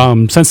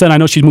 Unreal. Since then, I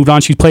know she's moved on.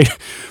 She's played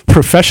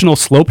professional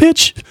slow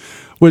pitch,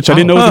 which I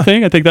didn't know was a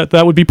thing. I think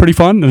that would be pretty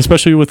fun, and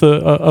especially with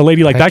a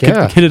lady like Heck that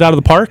yeah. could hit it out of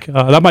the park.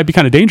 That might be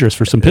kind of dangerous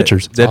for some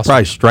pitchers. That'd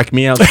probably strike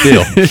me out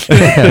still.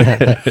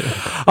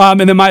 And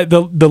then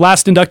the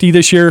last inductee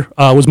this year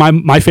was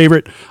my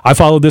favorite. I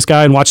followed this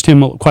guy and watched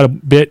him quite a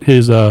bit.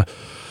 His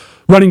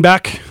running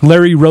back,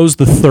 Larry Rose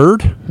III,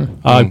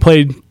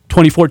 played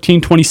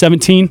 2014,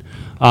 2017,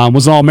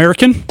 was an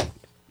All-American.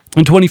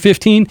 in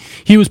 2015,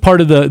 he was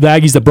part of the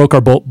Aggies that broke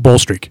our bowl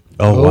streak.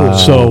 Oh, wow.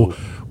 So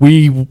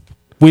we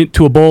went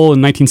to a bowl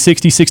in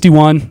 1960,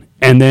 61,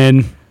 and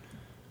then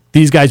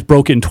these guys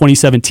broke it in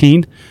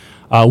 2017.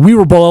 We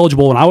were bowl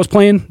eligible when I was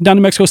playing down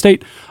in Mexico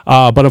State,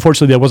 but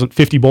unfortunately there wasn't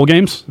 50 bowl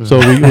games, so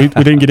we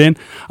didn't get in.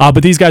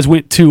 But these guys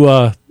went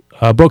to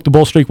broke the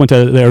bowl streak, went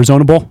to the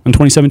Arizona Bowl in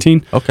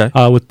 2017. Okay.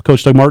 With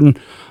Coach Doug Martin.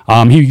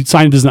 He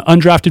signed as an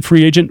undrafted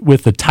free agent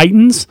with the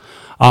Titans.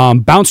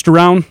 Bounced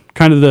around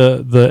kind of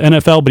the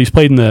NFL, but he's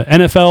played in the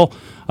NFL,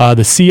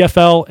 the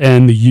CFL,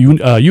 and the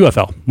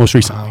UFL most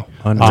recently.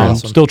 Wow.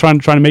 Still trying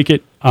to make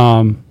it.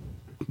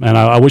 And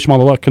I wish him all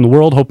the luck in the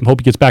world. Hope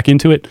he gets back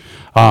into it.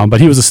 But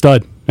he was a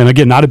stud, and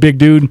again, not a big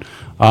dude,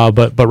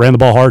 but ran the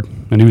ball hard,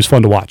 and he was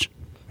fun to watch.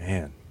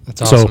 Man,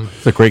 That's awesome.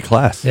 it's a great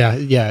class. Yeah,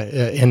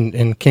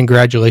 and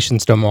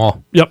congratulations to them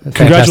all. Yep, Fantastic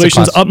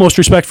congratulations. class. Utmost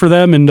respect for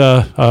them, and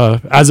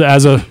as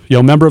a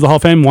member of the Hall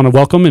of Fame, want to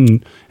welcome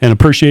and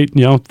appreciate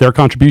their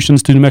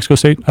contributions to New Mexico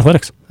State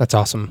athletics. That's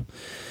awesome.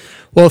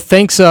 Well,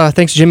 thanks,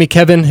 Jimmy,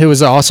 Kevin. It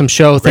was an awesome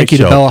show. Thank you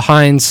to show. Bella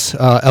Hines,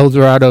 El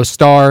Dorado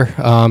Star.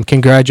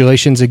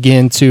 Congratulations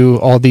again to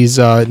all these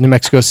New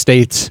Mexico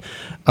State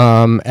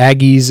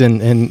Aggies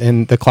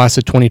and the class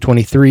of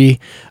 2023.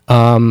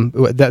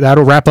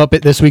 That'll wrap up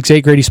this week's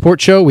 8Gradys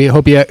Sports Show. We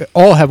hope you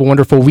all have a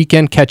wonderful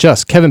weekend. Catch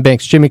us, Kevin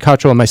Banks, Jimmy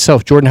Cottrell, and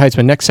myself, Jordan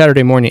Heitzman, next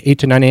Saturday morning, 8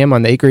 to 9 a.m.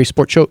 on the 8Gradys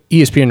Sports Show,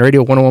 ESPN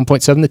Radio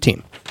 101.7 The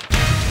Team.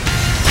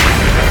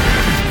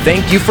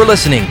 Thank you for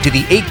listening to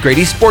the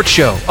 8Gradys Sports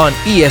Show on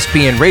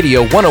ESPN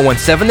Radio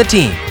 101.7 The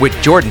Team with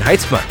Jordan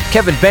Heitzman,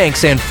 Kevin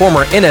Banks, and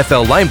former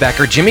NFL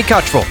linebacker Jimmy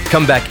Cottrell.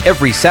 Come back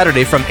every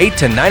Saturday from 8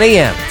 to 9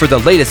 a.m. for the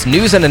latest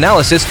news and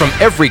analysis from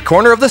every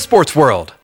corner of the sports world.